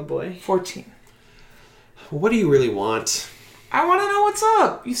charisma boy. 14. What do you really want? I want to know what's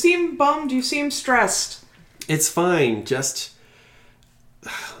up. You seem bummed. You seem stressed. It's fine, just...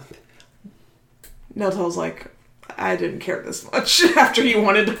 Niltel's like, I didn't care this much after you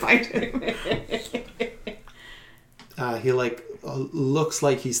wanted to find him. He looks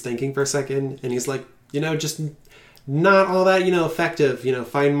like he's thinking for a second, and he's like, just not all that, effective,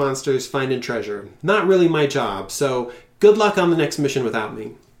 find monsters, finding treasure. Not really my job, so good luck on the next mission without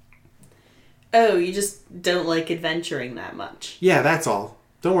me. Oh, you just don't like adventuring that much. Yeah, that's all.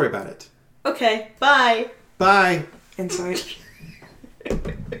 Don't worry about it. Okay, bye. Bye. Insight.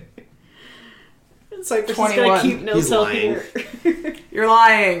 Cypress is 21. gonna keep no He's self lying. here. You're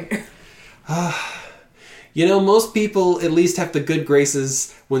lying. Most people at least have the good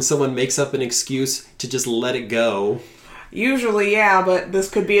graces when someone makes up an excuse to just let it go. Usually, yeah, but this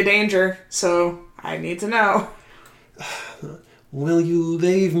could be a danger, so I need to know. Will you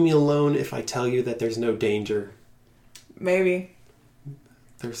leave me alone if I tell you that there's no danger? Maybe.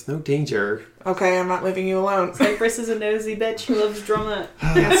 There's no danger. Okay, I'm not leaving you alone. Cypress is a nosy bitch who loves drama.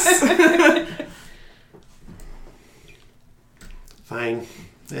 Yes. Fine.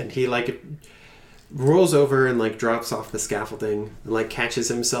 And he rolls over and like drops off the scaffolding and like catches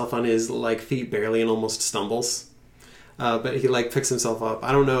himself on his like feet barely and almost stumbles. But he like picks himself up.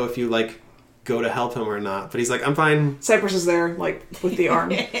 I don't know if you like go to help him or not, but he's like, I'm fine. Cypress is there, like, with the arm.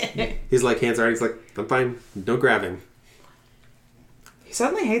 He's like, hands are out. He's like, I'm fine. No grabbing. He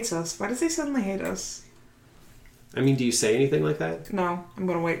suddenly hates us. Why does he suddenly hate us? I mean, do you say anything like that? No, I'm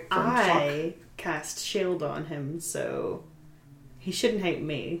gonna wait for him to I cast shield on him, so he shouldn't hate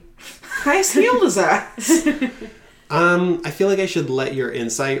me. I healed his ass. I feel like I should let your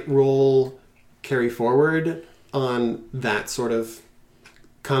insight roll carry forward on that sort of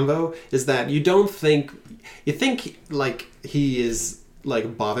convo. Is that you think like he is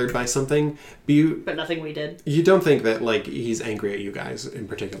like bothered by something, but nothing we did. You don't think that like he's angry at you guys in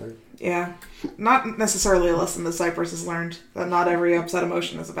particular. Yeah. Not necessarily a lesson that Cypress has learned, that not every upset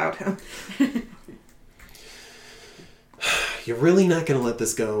emotion is about him. You're really not going to let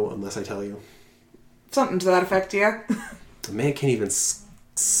this go unless I tell you. Something to that effect, yeah. A man can't even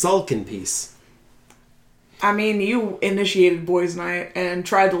sulk in peace. I mean, you initiated boys' night and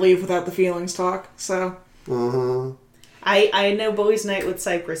tried to leave without the feelings talk, so... Uh-huh. I know boys' night with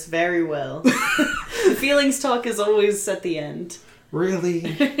Cypress very well. The feelings talk is always at the end. Really?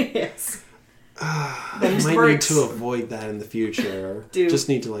 Yes. I might need to avoid that in the future. Just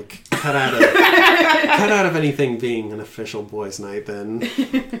need to like cut out of anything being an official boys' night then.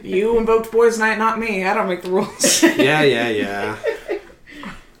 You invoked boys' night, not me. I don't make the rules. Yeah.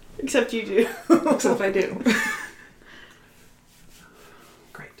 Except you do. Except I do.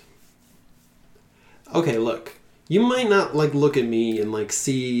 Great. Okay, look. You might not like look at me and like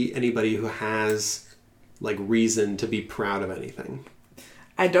see anybody who has like reason to be proud of anything.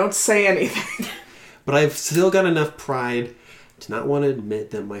 I don't say anything. But I've still got enough pride to not want to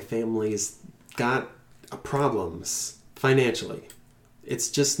admit that my family's got problems financially. It's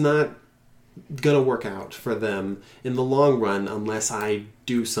just not gonna work out for them in the long run unless I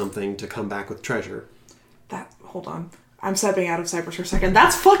do something to come back with treasure. Hold on. I'm stepping out of Cypress for a second.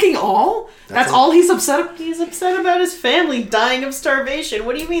 That's fucking all? That's all he's upset about? He's upset about his family dying of starvation.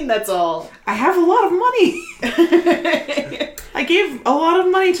 What do you mean that's all? I have a lot of money. I gave a lot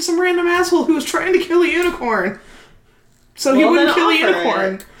of money to some random asshole who was trying to kill a unicorn. So he wouldn't kill a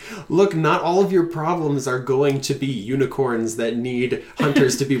unicorn. Look, not all of your problems are going to be unicorns that need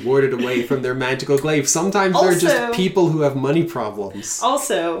hunters to be warded away from their magical glaive. Sometimes they're just people who have money problems.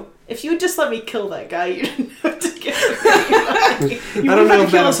 Also, if you would just let me kill that guy, you didn't have to give me money. You would have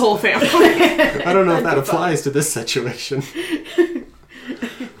to kill his whole family. I don't know if that applies to this situation.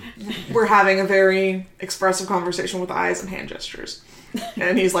 We're having a very expressive conversation with eyes and hand gestures.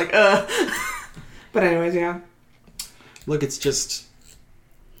 And he's like, But anyways, yeah. Look, it's just...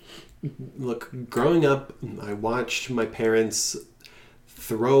 Look, growing up, I watched my parents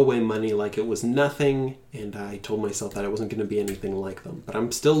throw away money like it was nothing, and I told myself that it wasn't going to be anything like them. But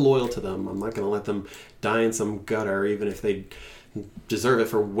I'm still loyal to them. I'm not going to let them die in some gutter, even if they deserve it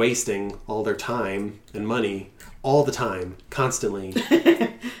for wasting all their time and money all the time, constantly.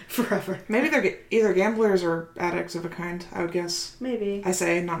 Forever. Maybe they're either gamblers or addicts of a kind, I would guess. Maybe. I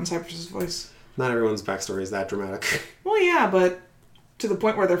say, not in Cypress's voice. Not everyone's backstory is that dramatic. Well, yeah, but to the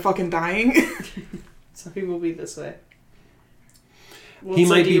point where they're fucking dying. Some people be this way. He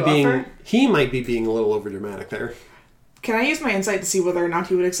might be being a little overdramatic there. Can I use my insight to see whether or not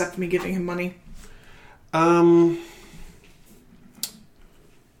he would accept me giving him money? To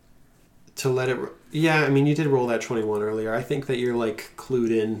let it... Yeah, I mean, you did roll that 21 earlier. I think that you're, like,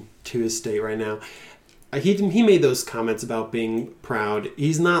 clued in to his state right now. He made those comments about being proud.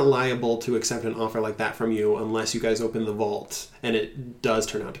 He's not liable to accept an offer like that from you unless you guys open the vault and it does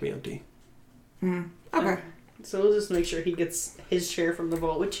turn out to be empty. Okay. So we'll just make sure he gets his share from the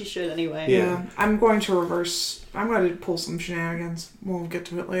vault, which he should anyway. Yeah. I'm going to pull some shenanigans. We'll get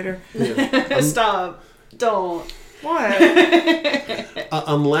to it later. Yeah. Stop. Don't. What?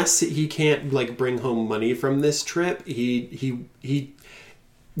 Unless he can't, like, bring home money from this trip, he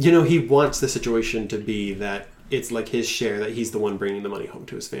wants the situation to be that it's like his share, that he's the one bringing the money home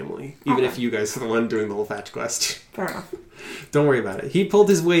to his family. Even if you guys are the one doing the whole fetch quest. Fair enough. Don't worry about it. He pulled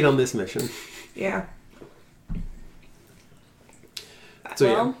his weight on this mission. Yeah.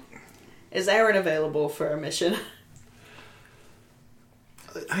 So, is Erin available for a mission?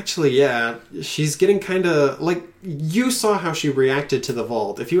 Actually, yeah. She's getting kind of... Like, you saw how she reacted to the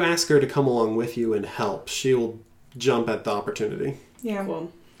vault. If you ask her to come along with you and help, she'll jump at the opportunity. Yeah.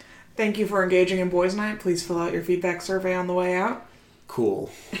 Cool. Thank you for engaging in Boys Night. Please fill out your feedback survey on the way out. Cool.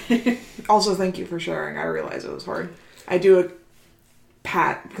 Also, thank you for sharing. I realize it was hard. I do a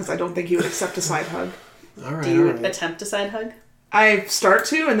pat because I don't think he would accept a side hug. All right. Do you attempt a side hug? I start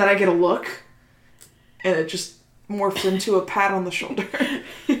to, and then I get a look, and it just morphs into a pat on the shoulder.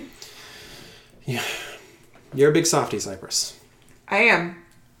 Yeah. You're a big softie, Cypress. I am.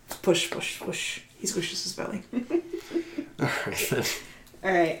 Push, push, push. He squishes his belly. Alright then.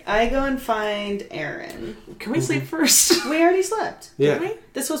 Alright, I go and find Aaron. Can we sleep first? We already slept. Yeah. Did we?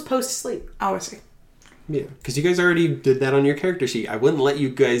 This was post-sleep. Oh, I see. Yeah, because you guys already did that on your character sheet. I wouldn't let you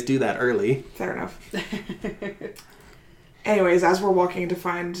guys do that early. Fair enough. Anyways, as we're walking to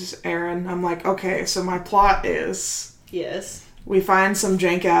find Aaron, I'm like, okay, so my plot is... Yes. We find some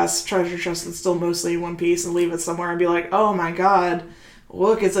jank-ass treasure chest that's still mostly one piece and leave it somewhere and be like, oh my god,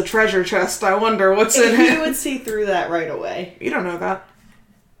 look, it's a treasure chest. I wonder what's in it. You would see through that right away. You don't know that.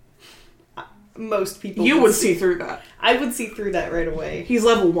 Most people You would see through that. I would see through that right away. He's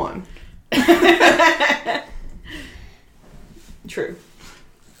level 1. True.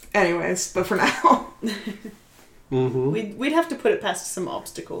 Anyways, but for now. We'd have to put it past some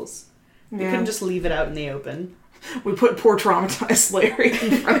obstacles. We couldn't just leave it out in the open. We put poor traumatized Larry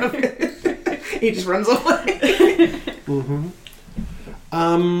in front of it. He just runs away.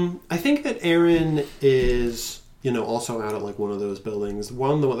 I think that Erin is, also out at like one of those buildings. The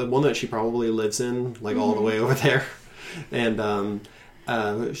one that she probably lives in, like all the way over there. And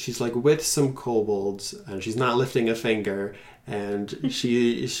she's like with some kobolds, and she's not lifting a finger. And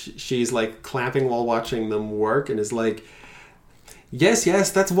she's like clapping while watching them work, and is like,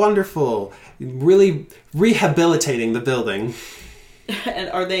 yes, that's wonderful. Really rehabilitating the building. And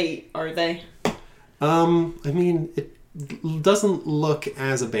are they? I mean, it doesn't look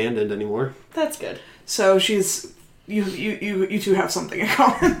as abandoned anymore. That's good. So she's... You two have something in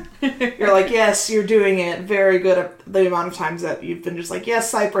common. You're like, yes, you're doing it. Very good at the amount of times that you've been just like, yes,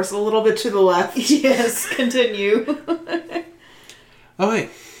 Cypress, a little bit to the left. Yes, continue. Oh, wait.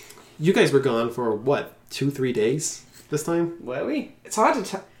 You guys were gone for, what, 2-3 days this time? Were we? It's hard to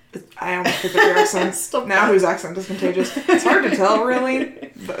tell. I almost picked up your accent. Now whose accent is contagious. It's hard to tell,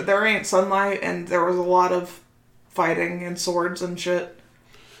 really. There ain't sunlight, and there was a lot of fighting and swords and shit.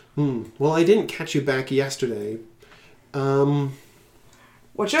 Well, I didn't catch you back yesterday.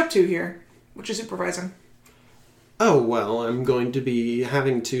 What you up to here? What you supervising? Oh, well, I'm going to be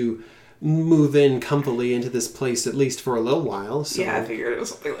having to move in comfily into this place at least for a little while. So yeah, I figured it was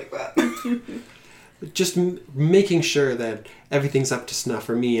something like that. Just making sure that everything's up to snuff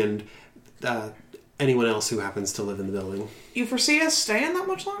for me and anyone else who happens to live in the building. You foresee us staying that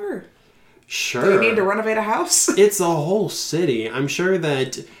much longer? Sure. Do you need to renovate a house? It's a whole city. I'm sure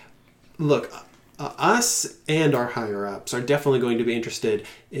that... Look, us and our higher-ups are definitely going to be interested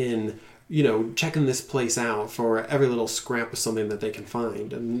in, checking this place out for every little scrap of something that they can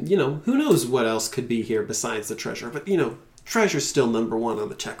find. And, who knows what else could be here besides the treasure. But, treasure's still number one on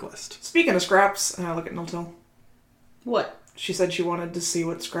the checklist. Speaking of scraps, and I look at Niltil. What? She said she wanted to see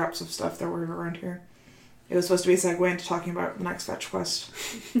what scraps of stuff there were around here. It was supposed to be a segue into talking about the next fetch quest.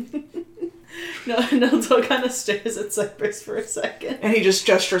 Niltil kind of stares at Cypress for a second. And he just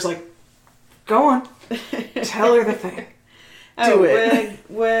gestures like, go on. Tell her the thing. Do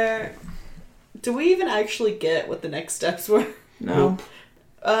it. Do we even actually get what the next steps were? No.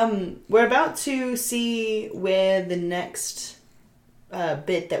 We're about to see where the next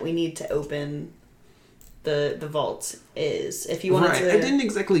bit that we need to open the vault is. If you wanted to... I didn't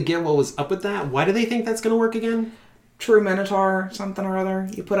exactly get what was up with that. Why do they think that's going to work again? True Minotaur, something or other.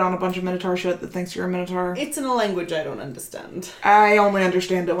 You put on a bunch of Minotaur shit that thinks you're a Minotaur. It's in a language I don't understand. I only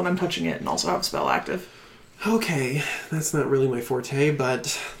understand it when I'm touching it and also have a spell active. Okay, that's not really my forte,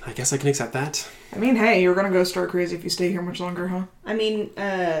 but I guess I can accept that. I mean, hey, you're gonna go stir crazy if you stay here much longer, huh? I mean,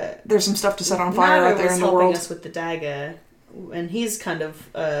 there's some stuff to set on fire out there in the world. helping us with the dagger, and he's kind of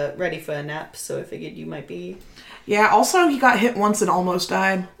ready for a nap, so I figured you might be... Yeah, also he got hit once and almost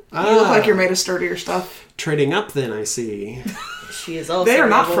died. You look like you're made of sturdier stuff. Trading up, then, I see. She is also They are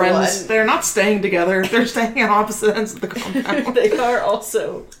not friends. One. They're not staying together. They're staying on opposite ends of the compound. They are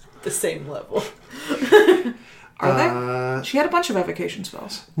also the same level. Are they? She had a bunch of evocation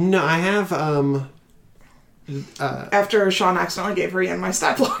spells. No, I have, After Sean accidentally gave her Yen my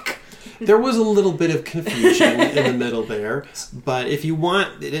stat block. There was a little bit of confusion in the middle there, but if you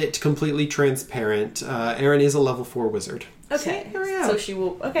want it completely transparent, Erin is a level 4 wizard. Okay, here we go. So she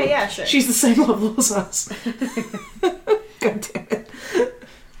will... Okay, yeah, sure. She's the same level as us. God damn it.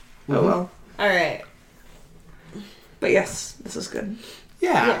 Oh well. Alright. But yes, this is good.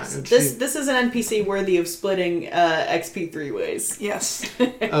 Yeah. Yes. This is an NPC worthy of splitting XP 3 ways. Yes.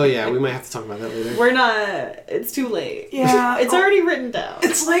 Oh yeah, we might have to talk about that later. We're not... It's too late. Yeah. It's already written down.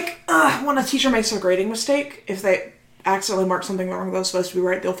 It's like, when a teacher makes a grading mistake, if they accidentally mark something wrong that was supposed to be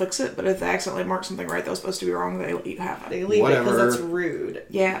right, they'll fix it. But if they accidentally mark something right that was supposed to be wrong, they let you have it. They leave it because that's rude.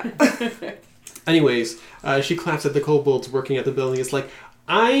 Yeah. Anyways, she claps at the kobolds working at the building. It's like,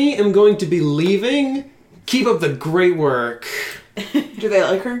 I am going to be leaving. Keep up the great work. Do they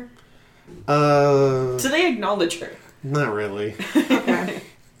like her? Do they acknowledge her? Not really. Okay.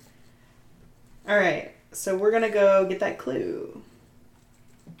 Alright, so we're gonna go get that clue.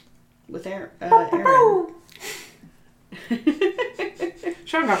 With Aaron.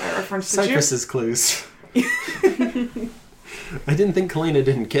 Sean got that reference, did Cypress's clues. I didn't think Kalina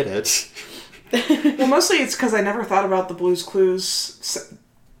didn't get it. Well, mostly it's because I never thought about the Blue's Clues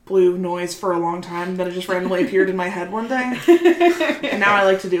blue noise for a long time. Then it just randomly appeared in my head one day. And now I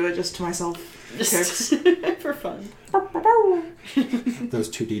like to do it just to myself. Just for fun. Those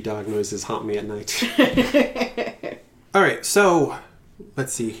 2D dog noises haunt me at night. Alright, so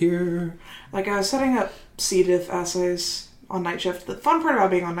let's see here. Like I was setting up C. diff essays on night shift. The fun part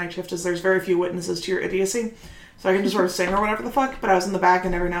about being on night shift is there's very few witnesses to your idiocy. So I can just sort of sing or whatever the fuck, but I was in the back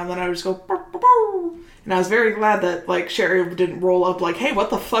and every now and then I would just go, bow, bow, bow. And I was very glad that, like, Sherry didn't roll up like, hey, what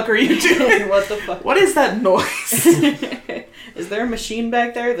the fuck are you doing? What the fuck? What is that noise? Is there a machine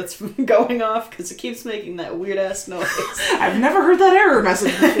back there that's going off? Because it keeps making that weird-ass noise. I've never heard that error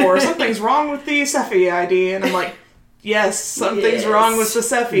message before. Something's wrong with the Cephi ID. And I'm like, yes, something's wrong with the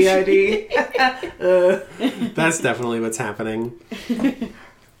Cephi ID. That's definitely what's happening.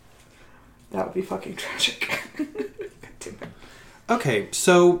 That would be fucking tragic. Okay,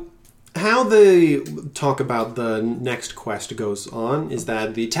 so how they talk about the next quest goes on is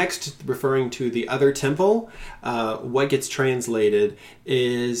that the text referring to the other temple, what gets translated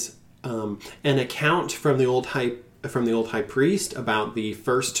is an account from the old high priest about the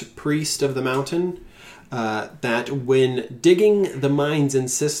first priest of the mountain. That when digging the mines and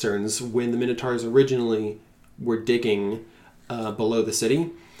cisterns, when the Minotaurs originally were digging below the city,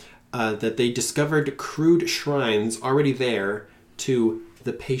 that they discovered crude shrines already there to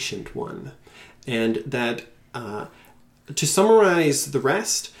the Patient One. And that, to summarize the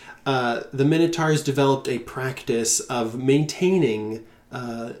rest, the Minotaurs developed a practice of maintaining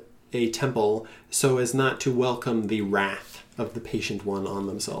a temple so as not to welcome the wrath of the Patient One on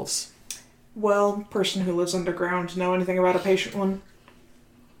themselves. Well, person who lives underground, know anything about a Patient One?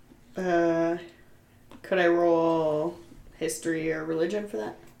 Could I roll history or religion for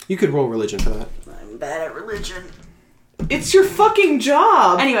that? You could roll religion for that. I'm bad at religion. It's your fucking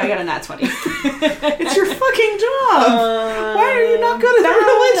job! Anyway, I got a nat 20. It's your fucking job! Why are you not good at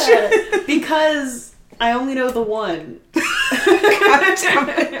religion? Because I only know the one. God damn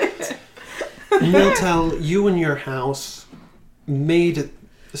it. Miltel, you and your house made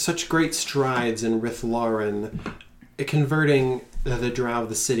such great strides in Rithlaren, converting the Drow of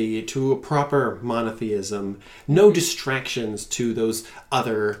the city to a proper monotheism. No distractions to those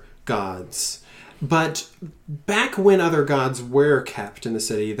other gods. But back when other gods were kept in the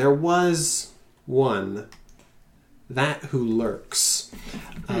city, there was one. That who lurks.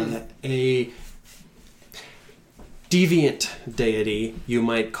 A deviant deity, you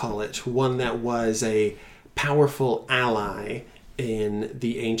might call it. One that was a powerful ally in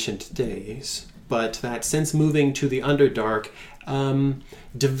the ancient days. But that since moving to the Underdark,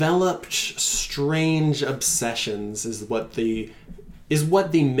 developed strange obsessions is what the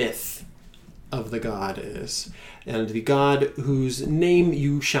myth of the god is. And the god whose name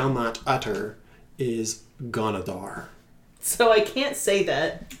you shall not utter is Gonadar. So I can't say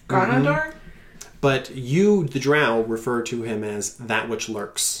that. Gonadar? Mm-hmm. But you, the Drow, refer to him as that which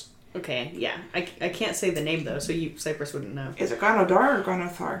lurks. Okay, yeah. I can't say the name though, so Cypress wouldn't know. Is it Gonadar or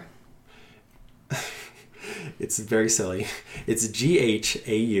Gonathar? It's very silly. It's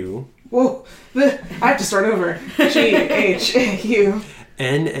G-H-A-U. Whoa! I have to start over. G-H-A-U.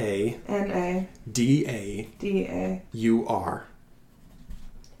 N-A. D-A. U-R.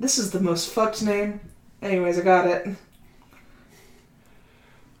 This is the most fucked name. Anyways, I got it.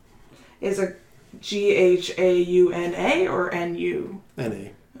 Is it G-H-A-U-N-A or N-U? N-A.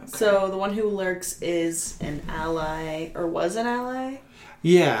 Okay. So the one who lurks is an ally, or was an ally?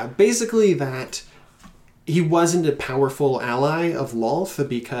 Yeah, basically that he wasn't a powerful ally of Lolth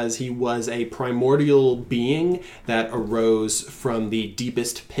because he was a primordial being that arose from the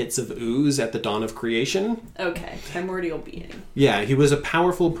deepest pits of ooze at the dawn of creation. Okay, primordial being. Yeah, he was a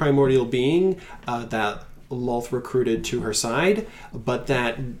powerful primordial being that Lolth recruited to her side, but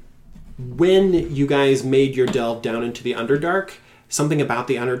that when you guys made your delve down into the Underdark, something about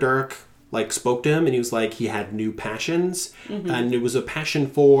the Underdark spoke to him, and he was like, he had new passions, and it was a passion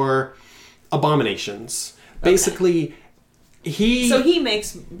for abominations. Basically, So he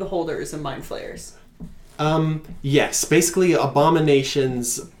makes beholders and mind flayers. Yes, basically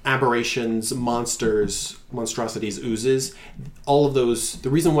abominations, aberrations, monsters, monstrosities, oozes, all of those. The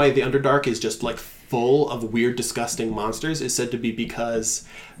reason why the Underdark is just like full of weird, disgusting monsters is said to be because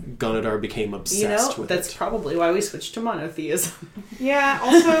Ganondorf became obsessed with that's it. Probably why we switched to monotheism. Yeah,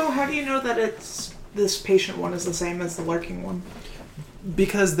 also, how do you know that this patient one is the same as the lurking one?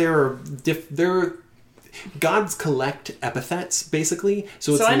 Because they're gods collect epithets, basically.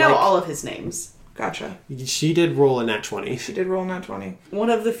 So I know all of his names. Gotcha. She did roll a nat 20. She did roll a nat 20. One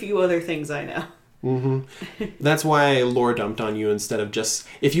of the few other things I know. Mm-hmm. That's why I lore dumped on you instead of just...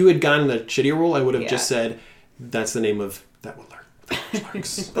 If you had gotten a shittier roll, I would have just said, that's the name of... That one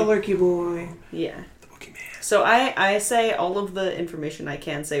lurks. The lurky boy. Yeah. The boogeyman. So I say all of the information I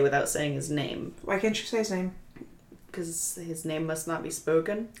can say without saying his name. Why can't you say his name? Because his name must not be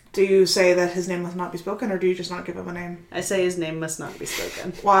spoken. Do you say that his name must not be spoken, or do you just not give him a name? I say his name must not be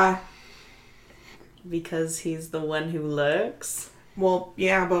spoken. Why? Because he's the one who lurks. Well,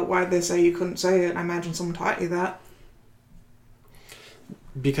 yeah, but why'd they say you couldn't say it? I imagine someone taught you that.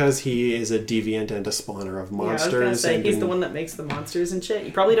 Because he is a deviant and a spawner of monsters. Yeah, I was gonna say, he's the one that makes the monsters and shit.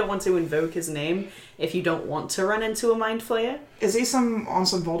 You probably don't want to invoke his name if you don't want to run into a mind flayer. Is he on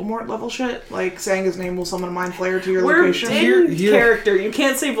some Voldemort level shit? Like, saying his name will summon a mind flayer to your We're location? in character. You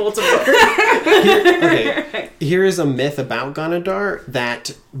can't say Voldemort. Okay. Here is a myth about Ganondorf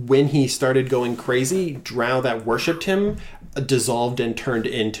that when he started going crazy, drow that worshipped him dissolved and turned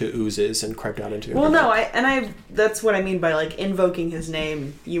into oozes and crept out into... Well, no, that's what I mean by, like, invoking his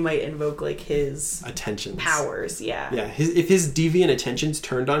name. You might invoke, like, his... attentions. Powers, yeah. Yeah, if his deviant attentions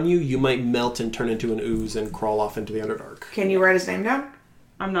turned on you, you might melt and turn into an ooze and crawl off into the Underdark. Can you write his name down?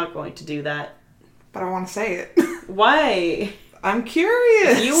 I'm not going to do that. But I want to say it. Why? I'm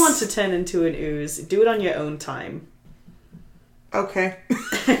curious. If you want to turn into an ooze, do it on your own time. Okay.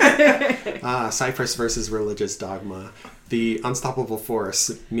 Cypress versus religious dogma. The unstoppable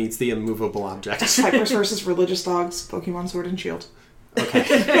force meets the immovable object. Cypress versus religious dogs. Pokemon Sword and Shield.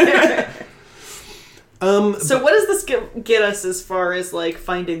 Okay. So what does this get us as far as, like,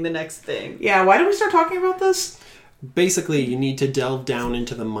 finding the next thing? Yeah, why did we start talking about this? Basically, you need to delve down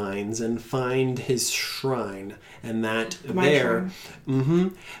into the mines and find his shrine. And that there... Mm-hmm.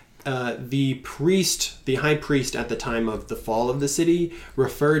 The high priest at the time of the fall of the city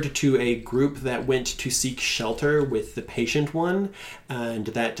referred to a group that went to seek shelter with the patient one, and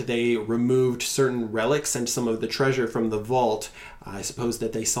that they removed certain relics and some of the treasure from the vault. I suppose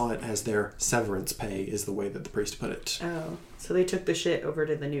that they saw it as their severance pay, is the way that the priest put it. Oh, so they took the shit over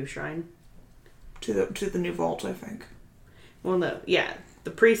to the new shrine? To the new vault, I think. Well, no, yeah.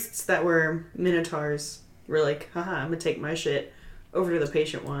 The priests that were minotaurs were like, haha, I'm gonna take my shit over to the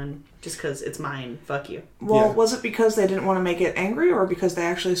patient one just because it's mine. Fuck you. Well, was it because they didn't want to make it angry, or because they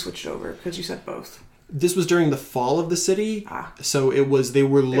actually switched over? Because you said both. This was during the fall of the city, so it was they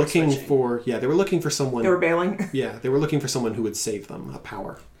were looking for someone. They were bailing. Yeah, they were looking for someone who would save them, a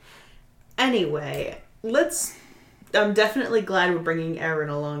power. Anyway, I'm definitely glad we're bringing Aaron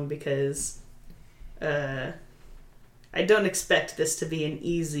along because I don't expect this to be an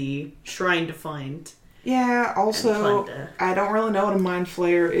easy shrine to find. Yeah, also, I don't really know what a mind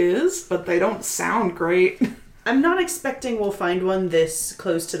flayer is, but they don't sound great. I'm not expecting we'll find one this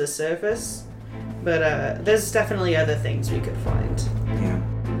close to the surface, but there's definitely other things we could find. Yeah.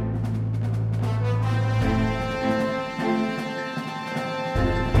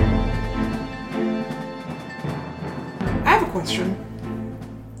 I have a question.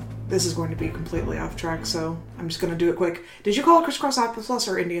 This is going to be completely off track, so I'm just going to do it quick. Did you call it crisscross applesauce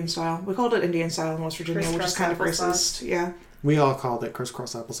or Indian style? We called it Indian style in West Virginia, which is kind of racist. Yeah. We all called it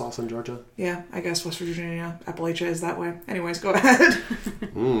crisscross applesauce in Georgia. Yeah, I guess West Virginia, Appalachia is that way. Anyways, go ahead.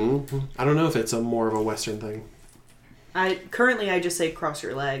 I don't know if it's more of a Western thing. Currently I just say cross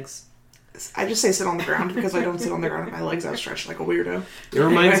your legs. I just say sit on the ground because I don't sit on the ground with my legs outstretched like a weirdo. It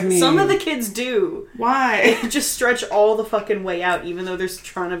reminds me... Some of the kids do. Why? They just stretch all the fucking way out, even though there's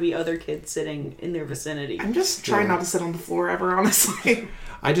trying to be other kids sitting in their vicinity. I'm just trying not to sit on the floor ever, honestly.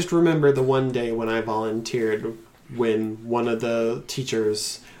 I just remember the one day when I volunteered when one of the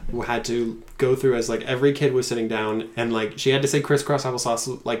teachers had to go through as, like, every kid was sitting down and, like, she had to say crisscross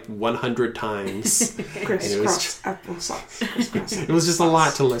applesauce, like, 100 times. Crisscross applesauce. It was just a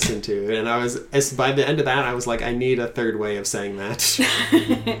lot to listen to. And by the end of that, I was like, I need a third way of saying that.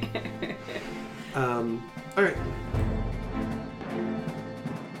 All right.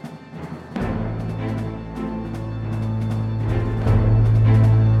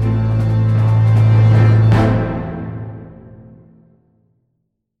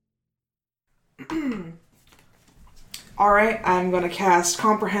 Alright, I'm going to cast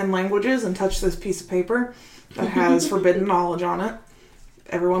Comprehend Languages and touch this piece of paper that has forbidden knowledge on it.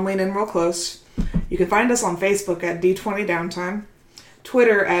 Everyone lean in real close. You can find us on Facebook at D20 Downtime,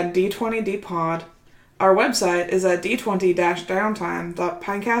 Twitter at D20DPod. Our website is at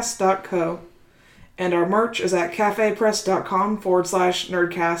d20-downtime.pinecast.co. And our merch is at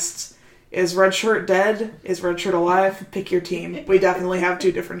cafepress.com/nerdcasts. Is Red Shirt dead? Is Red Shirt alive? Pick your team. We definitely have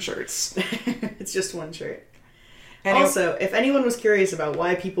 2 different shirts. It's just one shirt. Also, if anyone was curious about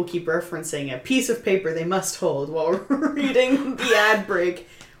why people keep referencing a piece of paper they must hold while reading the ad break,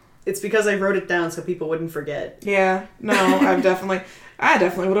 it's because I wrote it down so people wouldn't forget. Yeah, no, I definitely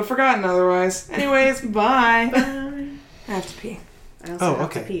would have forgotten otherwise. Anyways, bye. Bye. I have to pee. I also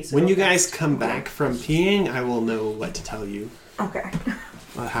have to pee, so when you guys come back from peeing, I will know what to tell you. Okay.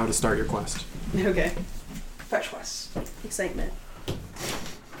 How to start your quest. Okay. Fetch quest. Excitement.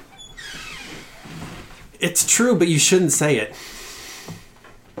 It's true, but you shouldn't say it.